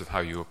in terms of how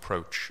you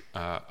approach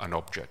an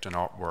object, an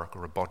artwork,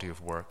 or a body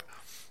of work.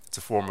 It's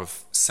a form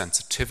of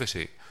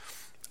sensitivity,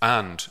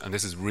 and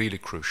this is really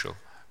crucial,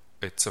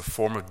 it's a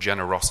form of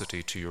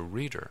generosity to your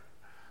reader.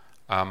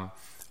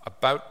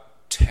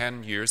 About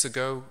 10 years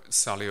ago,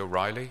 Sally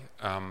O'Reilly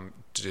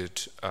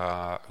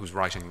whose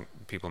writing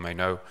people may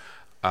know,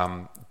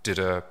 did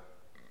a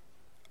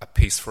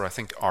piece for, I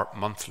think, Art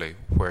Monthly,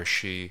 where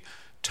she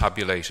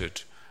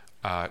tabulated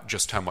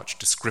just how much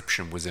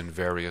description was in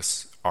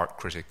various art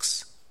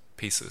critics'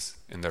 pieces,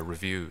 in their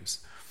reviews.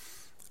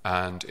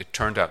 And it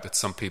turned out that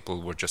some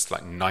people were just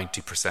like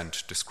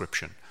 90%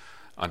 description,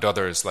 and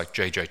others, like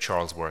J.J.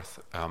 Charlesworth,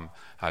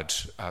 had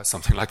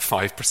something like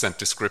 5%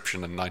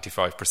 description and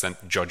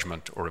 95%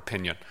 judgment or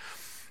opinion.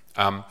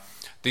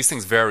 These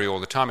things vary all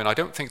the time, and I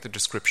don't think the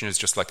description is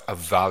just like a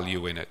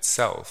value in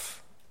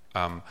itself.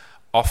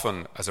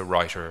 Often, as a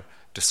writer,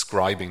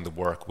 describing the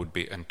work would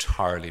be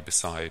entirely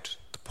beside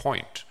the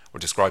point, or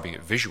describing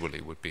it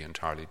visually would be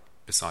entirely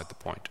beside the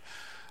point.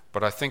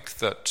 But I think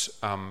that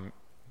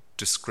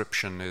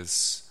description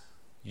is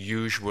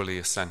usually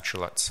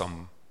essential at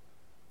some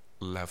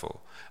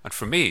level. And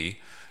for me,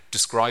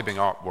 describing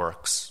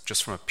artworks,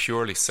 just from a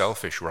purely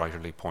selfish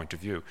writerly point of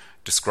view,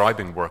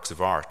 describing works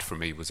of art for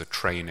me was a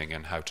training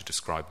in how to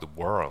describe the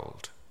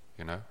world.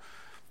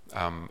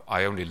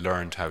 I only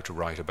learned how to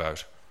write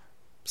about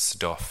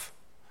stuff,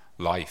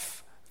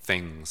 life,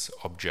 things,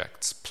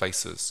 objects,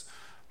 places,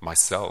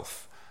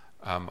 myself.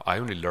 I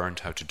only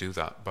learned how to do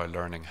that by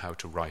learning how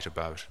to write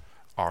about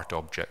art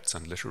objects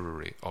and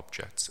literary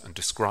objects and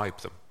describe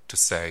them, to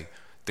say,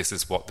 this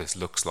is what this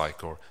looks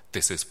like, or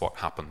this is what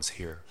happens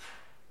here,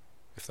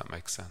 if that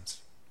makes sense.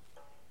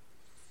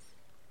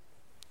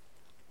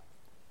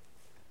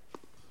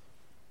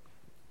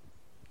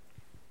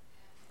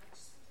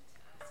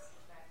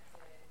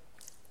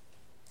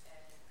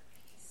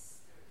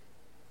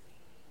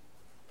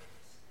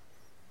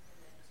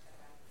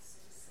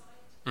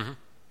 Mm-hmm.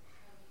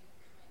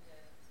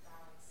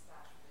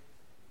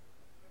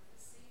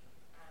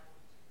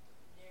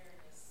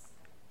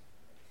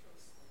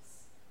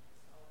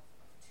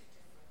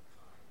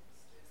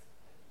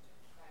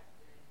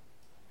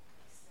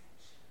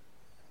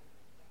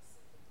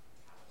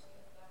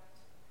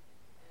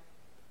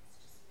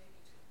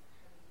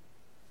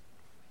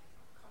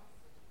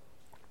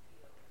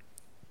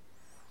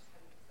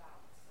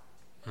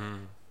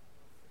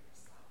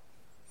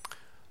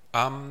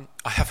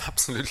 I have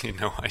absolutely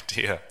no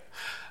idea.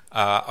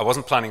 I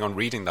wasn't planning on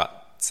reading that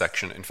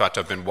section. In fact,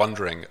 I've been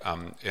wondering,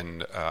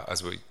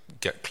 as we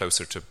get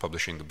closer to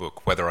publishing the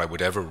book, whether I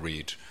would ever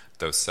read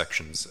those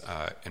sections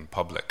in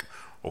public,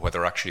 or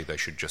whether actually they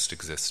should just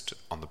exist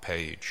on the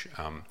page,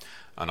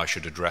 and I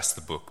should address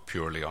the book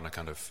purely on a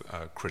kind of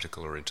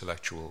critical or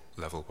intellectual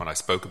level when I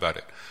spoke about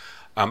it.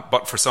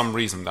 But for some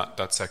reason,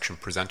 that section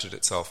presented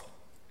itself.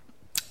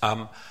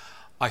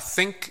 I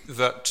think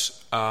that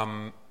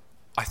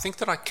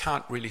I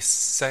can't really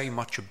say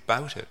much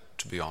about it,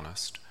 to be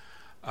honest,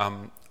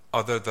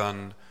 other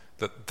than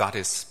that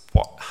is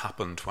what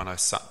happened when I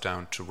sat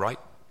down to write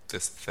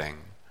this thing.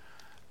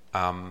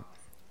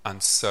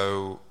 And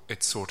so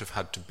it sort of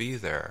had to be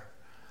there.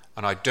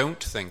 And I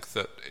don't think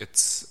that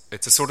it's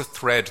a sort of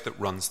thread that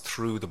runs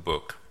through the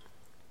book,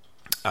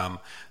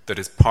 that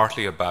is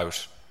partly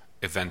about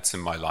events in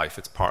my life.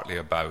 It's partly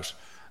about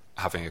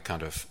having a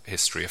kind of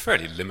history, a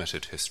fairly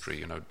limited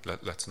history,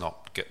 let's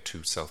not get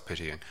too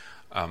self-pitying,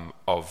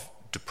 of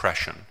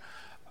depression.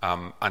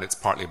 And it's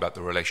partly about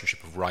the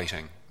relationship of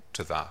writing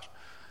to that,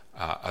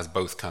 as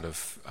both kind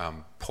of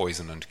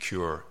poison and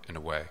cure in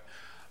a way.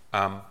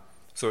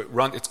 So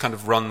it kind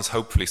of runs,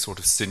 hopefully, sort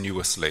of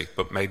sinuously,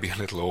 but maybe a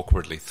little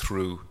awkwardly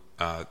through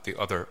the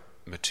other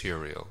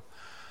material.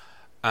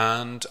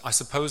 And I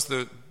suppose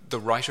the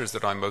writers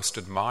that I most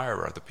admire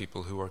are the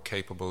people who are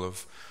capable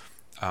of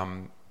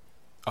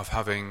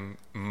having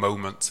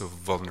moments of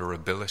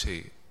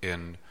vulnerability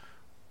in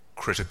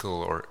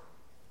critical or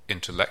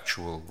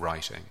intellectual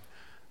writing.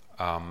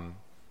 And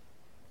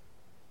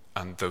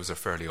those are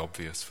fairly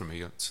obvious for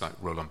me. It's like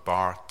Roland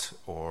Barthes,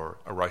 or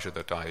a writer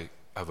that I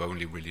have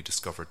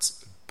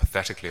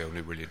pathetically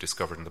only really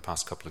discovered in the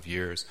past couple of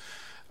years,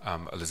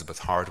 Elizabeth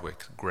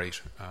Hardwick,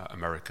 great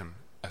American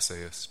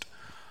essayist,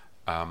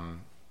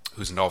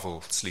 whose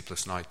novel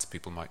Sleepless Nights,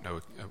 people might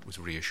know, was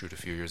reissued a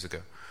few years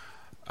ago.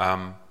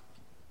 And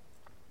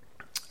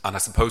I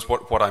suppose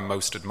what I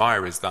most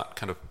admire is that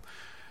kind of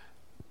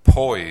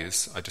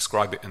poise. I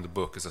describe it in the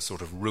book as a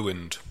sort of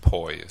ruined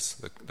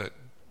poise, that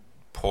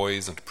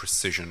poise and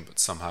precision, but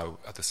somehow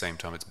at the same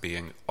time it's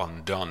being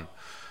undone.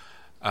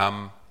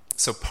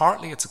 So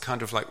partly it's a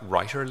kind of like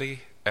writerly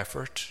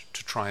effort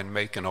to try and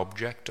make an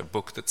object, a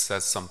book that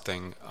says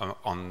something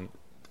on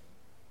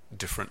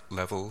different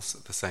levels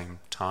at the same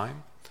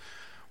time.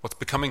 What's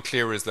becoming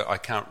clear is that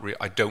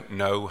I don't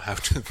know how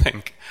to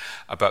think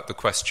about the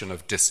question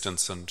of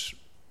distance and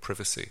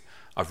privacy.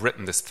 I've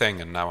written this thing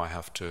and now I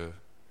have to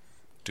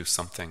do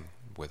something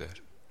with it.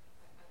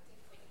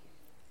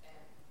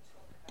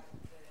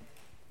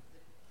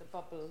 The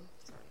bubble,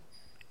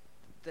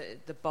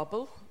 the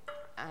bubble,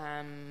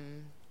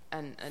 and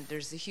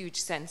there's a huge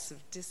sense of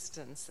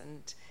distance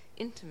and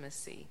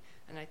intimacy,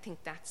 and I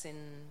think that's in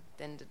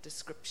then the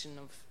description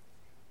of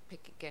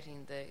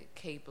getting the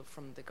cable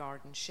from the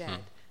garden shed.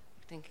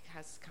 I think it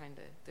has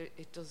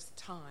it does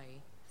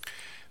tie.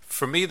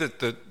 For me,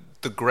 the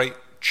great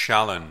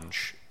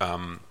challenge.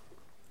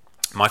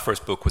 My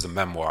first book was a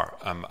memoir,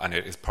 and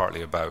it is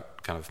partly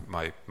about kind of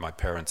my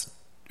parents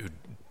who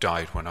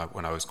died when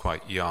I was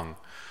quite young.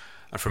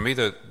 And for me,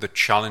 the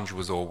challenge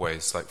was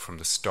always, like from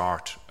the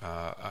start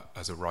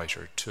as a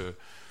writer, to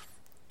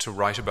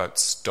write about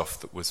stuff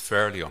that was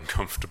fairly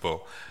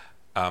uncomfortable,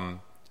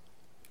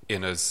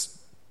 in as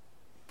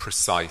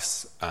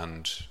precise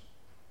and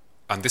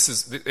this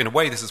is, in a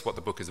way, this is what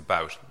the book is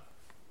about,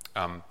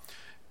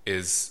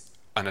 is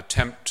an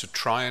attempt to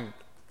try and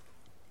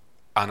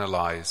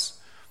analyze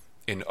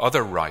in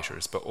other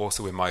writers, but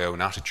also in my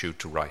own attitude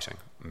to writing.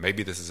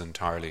 Maybe this is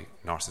entirely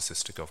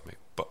narcissistic of me,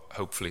 but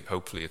hopefully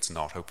it's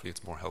not. Hopefully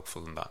it's more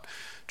helpful than that.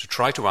 To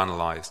try to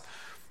analyze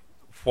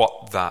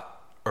what that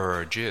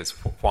urge is.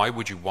 Why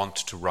would you want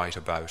to write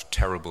about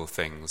terrible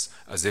things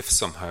as if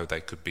somehow they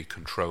could be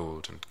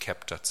controlled and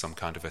kept at some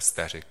kind of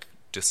aesthetic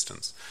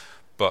distance?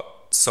 But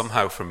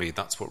somehow for me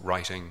that's what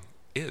writing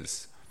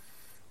is.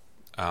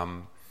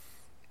 And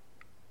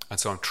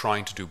so I'm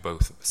trying to do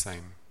both at the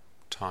same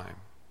time.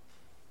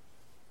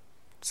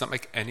 Does that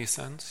make any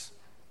sense?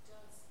 It does,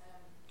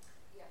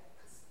 yeah,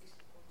 because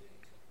although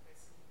you talk about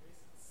something, there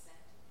isn't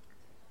sentiment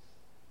in it.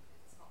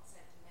 It's not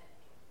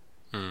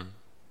sentimental.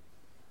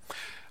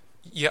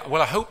 Yeah,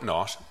 well, I hope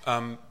not,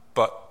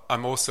 but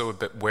I'm also a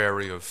bit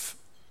wary of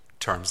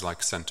terms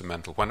like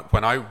sentimental.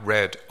 When I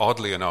read,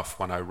 oddly enough,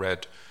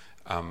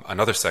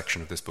 another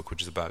section of this book,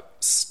 which is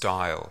about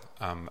style,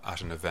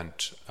 at an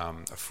event,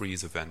 a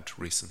Frieze event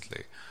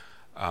recently,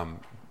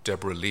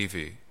 Deborah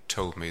Levy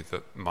told me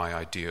that my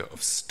idea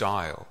of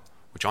style,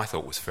 which I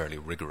thought was fairly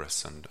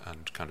rigorous and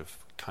kind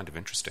of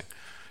interesting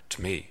to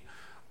me,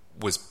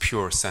 was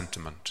pure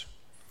sentiment.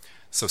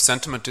 So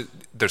sentiment,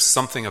 there's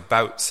something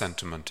about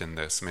sentiment in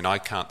this. I mean, I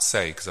can't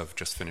say, because I've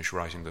just finished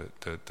writing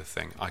the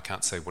thing, I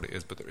can't say what it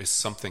is, but there is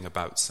something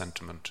about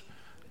sentiment.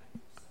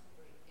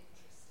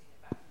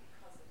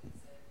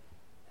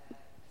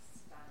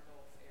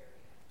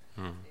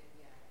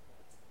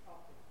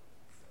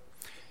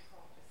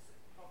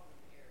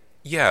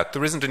 Yeah,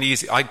 there isn't an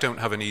easy. I don't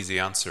have an easy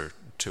answer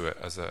to it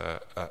as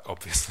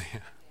obviously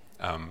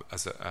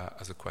as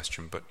a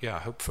question. But yeah,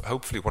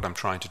 hopefully what I'm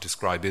trying to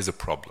describe is a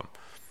problem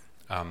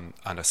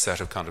and a set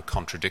of kind of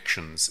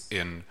contradictions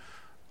in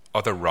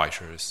other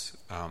writers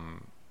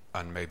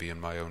and maybe in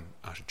my own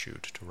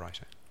attitude to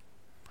writing.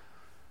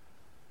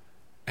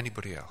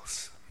 Anybody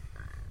else?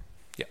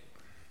 Yeah.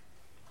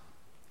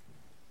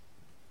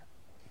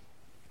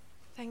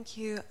 Thank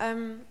you.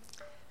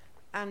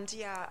 And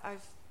yeah,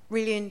 I've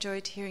really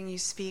enjoyed hearing you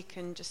speak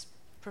and just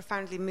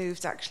profoundly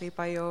moved actually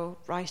by your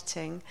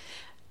writing.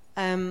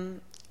 And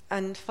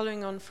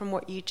following on from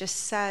what you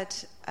just said,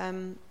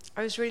 I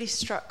was really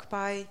struck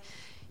by,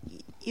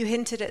 you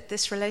hinted at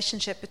this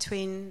relationship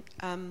between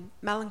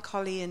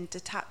melancholy and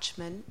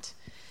detachment.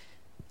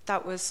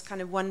 That was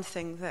kind of one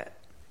thing that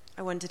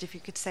I wondered if you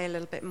could say a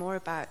little bit more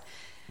about.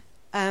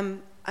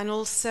 And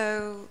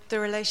also the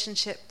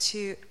relationship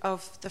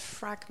of the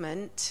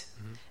fragment,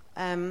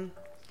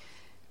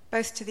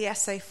 both to the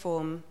essay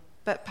form,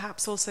 but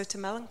perhaps also to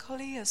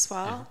melancholy as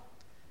well.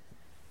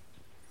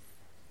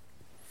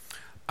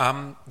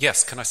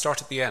 Yes, can I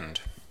start at the end?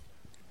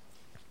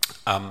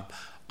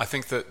 I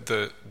think that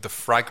the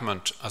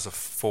fragment as a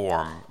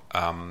form,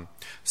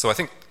 so I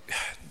think,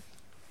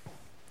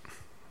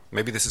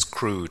 maybe this is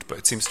crude, but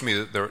it seems to me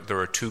that there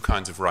are two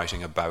kinds of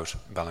writing about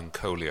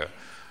melancholia,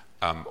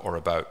 or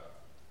about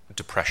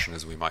depression,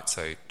 as we might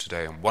say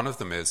today. And one of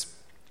them is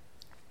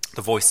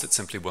the voice that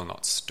simply will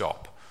not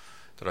stop,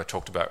 that I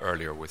talked about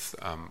earlier with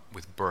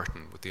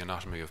Burton, with the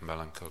anatomy of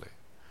melancholy.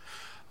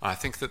 And I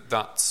think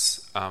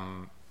that's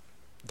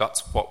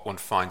what one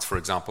finds, for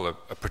example,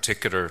 a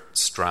particular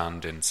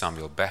strand in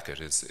Samuel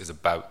Beckett is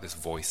about this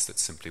voice that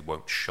simply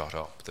won't shut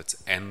up,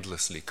 that's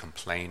endlessly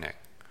complaining.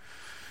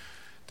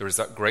 There is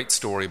that great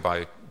story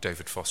by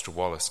David Foster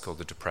Wallace called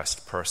The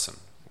Depressed Person,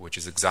 which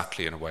is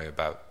exactly in a way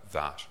about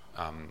that.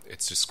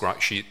 It's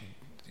described,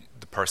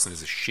 the person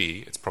is a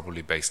she, it's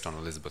probably based on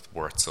Elizabeth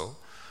Wurtzel,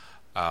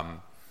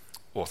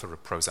 author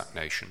of Prozac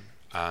Nation,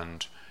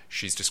 and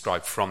she's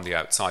described from the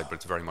outside, but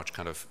it's very much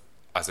kind of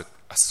as a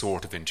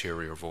sort of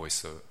interior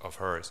voice of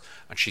hers,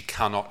 and she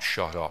cannot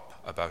shut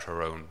up about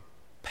her own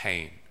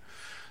pain.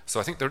 So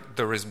I think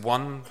there is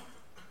one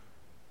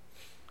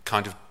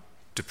kind of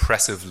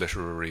depressive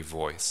literary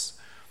voice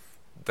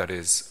that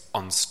is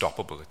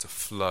unstoppable, it's a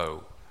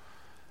flow.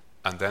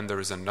 And then there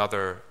is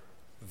another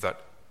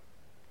that,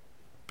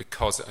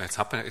 because it's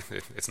happening,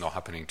 it's not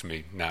happening to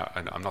me now,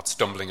 and I'm not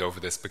stumbling over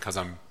this because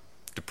I'm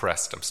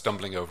depressed, I'm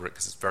stumbling over it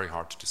because it's very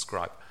hard to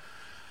describe.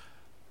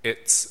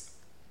 It's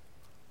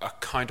a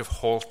kind of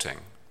halting,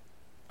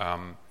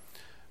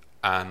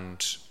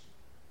 and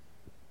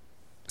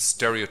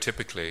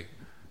stereotypically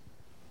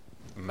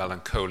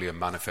melancholia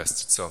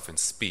manifests itself in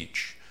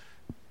speech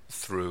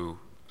through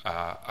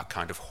a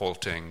kind of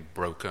halting,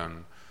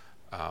 broken,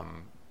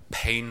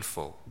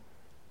 painful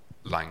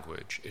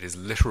language. It is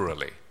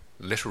literally,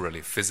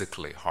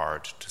 physically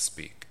hard to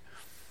speak,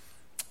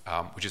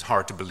 which is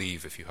hard to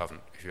believe if you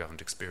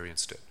haven't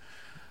experienced it.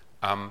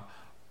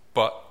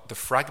 But the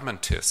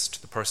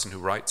fragmentist, the person who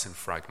writes in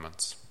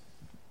fragments,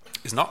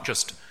 is not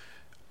just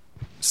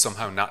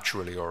somehow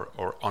naturally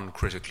or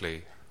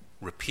uncritically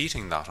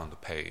repeating that on the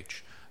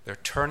page. They're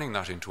turning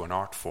that into an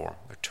art form.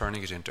 They're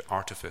turning it into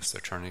artifice.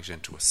 They're turning it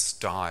into a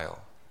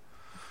style.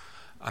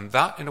 And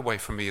that, in a way,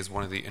 for me, is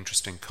one of the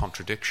interesting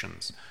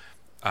contradictions,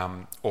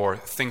 or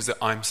things that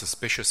I'm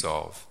suspicious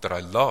of, that I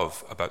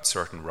love about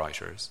certain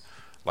writers,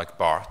 like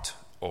Barthes,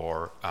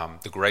 or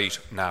the great,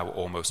 now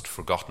almost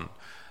forgotten,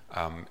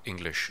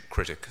 English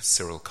critic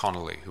Cyril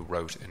Connolly, who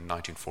wrote in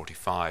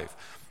 1945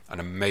 an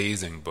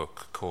amazing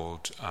book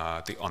called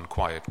The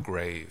Unquiet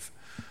Grave,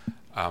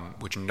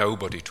 which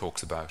nobody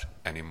talks about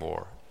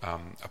anymore,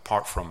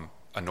 apart from,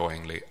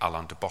 annoyingly,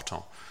 Alain de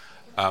Botton.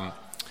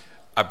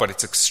 But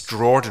it's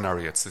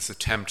extraordinary. It's this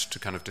attempt to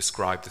kind of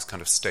describe this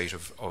kind of state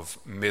of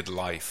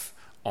midlife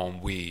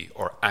ennui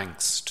or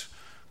angst.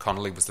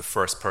 Connolly was the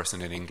first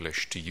person in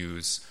English to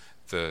use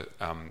the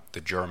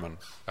German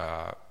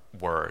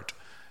word,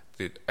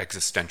 the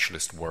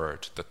existentialist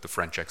word that the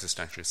French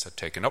existentialists had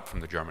taken up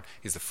from the German.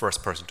 He's the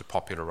first person to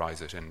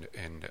popularize it in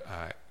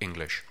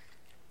English.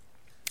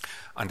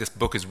 And this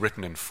book is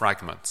written in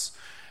fragments.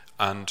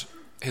 And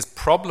his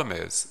problem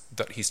is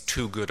that he's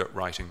too good at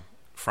writing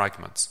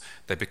fragments.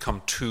 They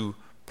become too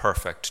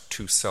perfect,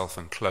 too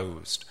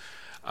self-enclosed,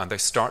 and they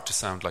start to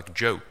sound like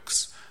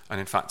jokes. And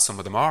in fact, some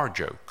of them are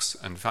jokes.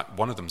 And in fact,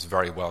 one of them is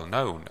very well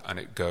known, and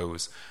it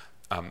goes,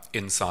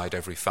 inside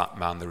every fat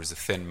man there is a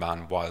thin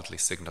man wildly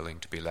signaling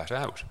to be let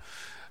out.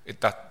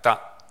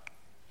 That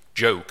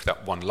joke,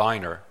 that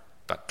one-liner,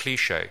 that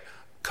cliche,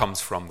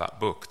 comes from that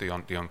book, The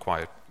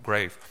Unquiet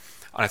Grave.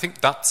 And I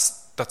think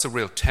that's a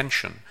real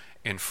tension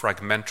in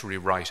fragmentary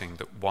writing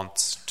that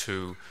wants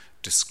to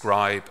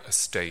describe a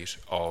state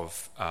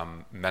of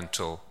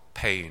mental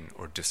pain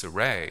or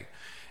disarray,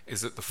 is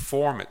that the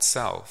form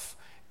itself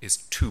is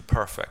too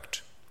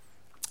perfect.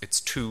 It's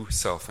too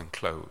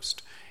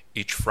self-enclosed.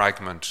 Each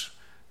fragment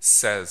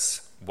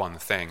says one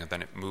thing and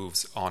then it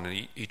moves on,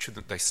 and each of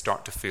them, they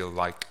start to feel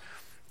like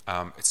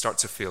it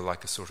starts to feel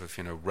like a sort of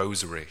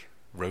rosary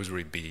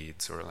rosary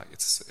beads, or like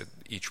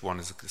each one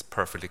is this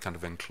perfectly kind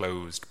of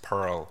enclosed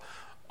pearl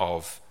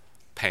of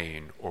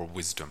pain or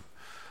wisdom.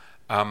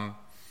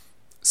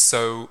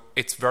 So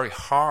it's very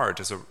hard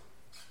as a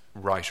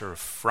writer of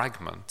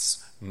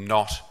fragments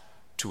not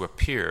to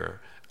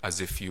appear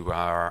as if you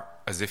are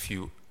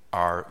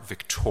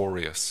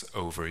victorious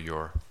over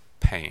your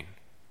pain.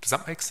 Does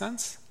that make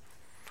sense?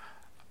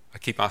 I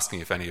keep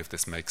asking if any of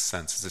this makes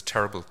sense. It's a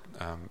terrible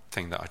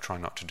thing that I try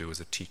not to do as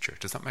a teacher.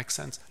 Does that make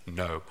sense?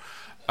 No.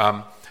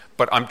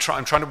 But I'm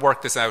trying to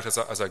work this out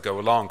as I go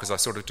along, because I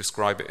sort of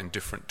describe it in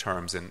different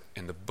terms in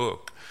the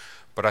book.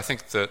 But I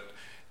think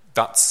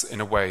that's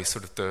in a way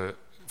sort of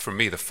for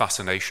me, the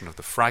fascination of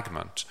the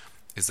fragment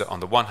is that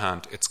on the one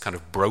hand, its kind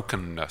of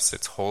brokenness,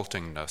 its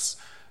haltingness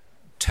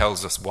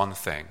tells us one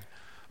thing.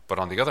 But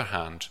on the other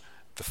hand,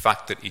 the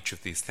fact that each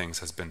of these things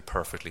has been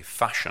perfectly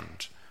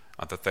fashioned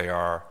and that they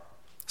are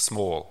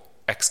small,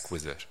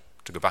 exquisite,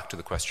 to go back to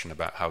the question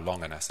about how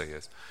long an essay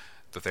is,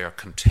 that they are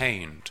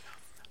contained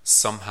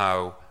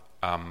somehow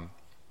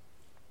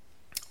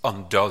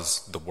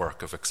undoes the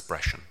work of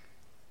expression,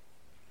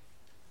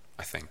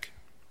 I think.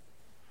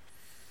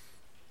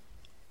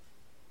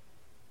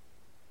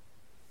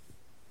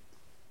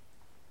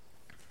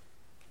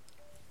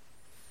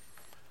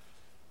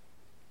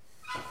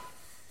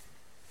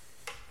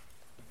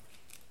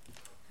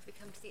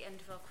 To the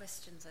end of our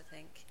questions, I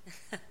think.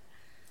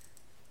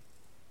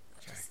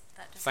 Okay.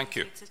 Thank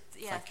you.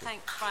 Thank you.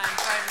 Thanks, Brian,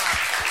 very much.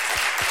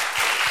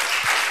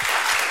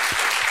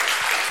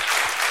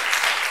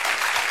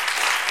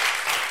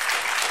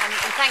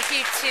 And thanks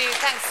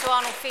to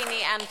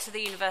Arnolfini and to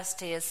the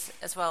university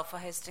as well for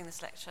hosting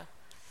this lecture.